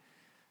aside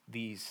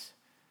this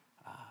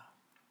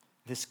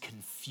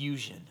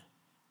confusion,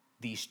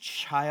 these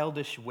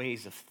childish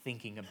ways of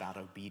thinking about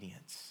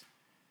obedience,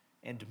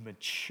 and to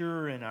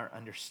mature in our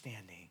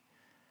understanding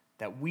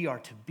that we are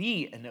to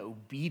be an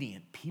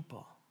obedient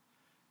people,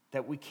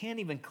 that we can't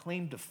even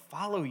claim to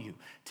follow you,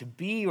 to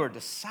be your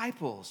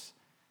disciples,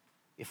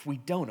 if we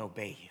don't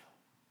obey you.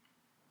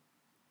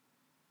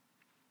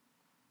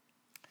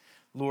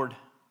 Lord,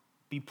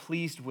 be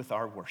pleased with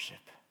our worship.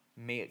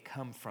 May it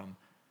come from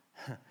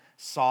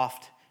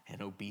soft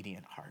and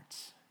obedient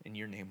hearts. In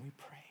your name we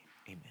pray.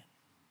 Amen.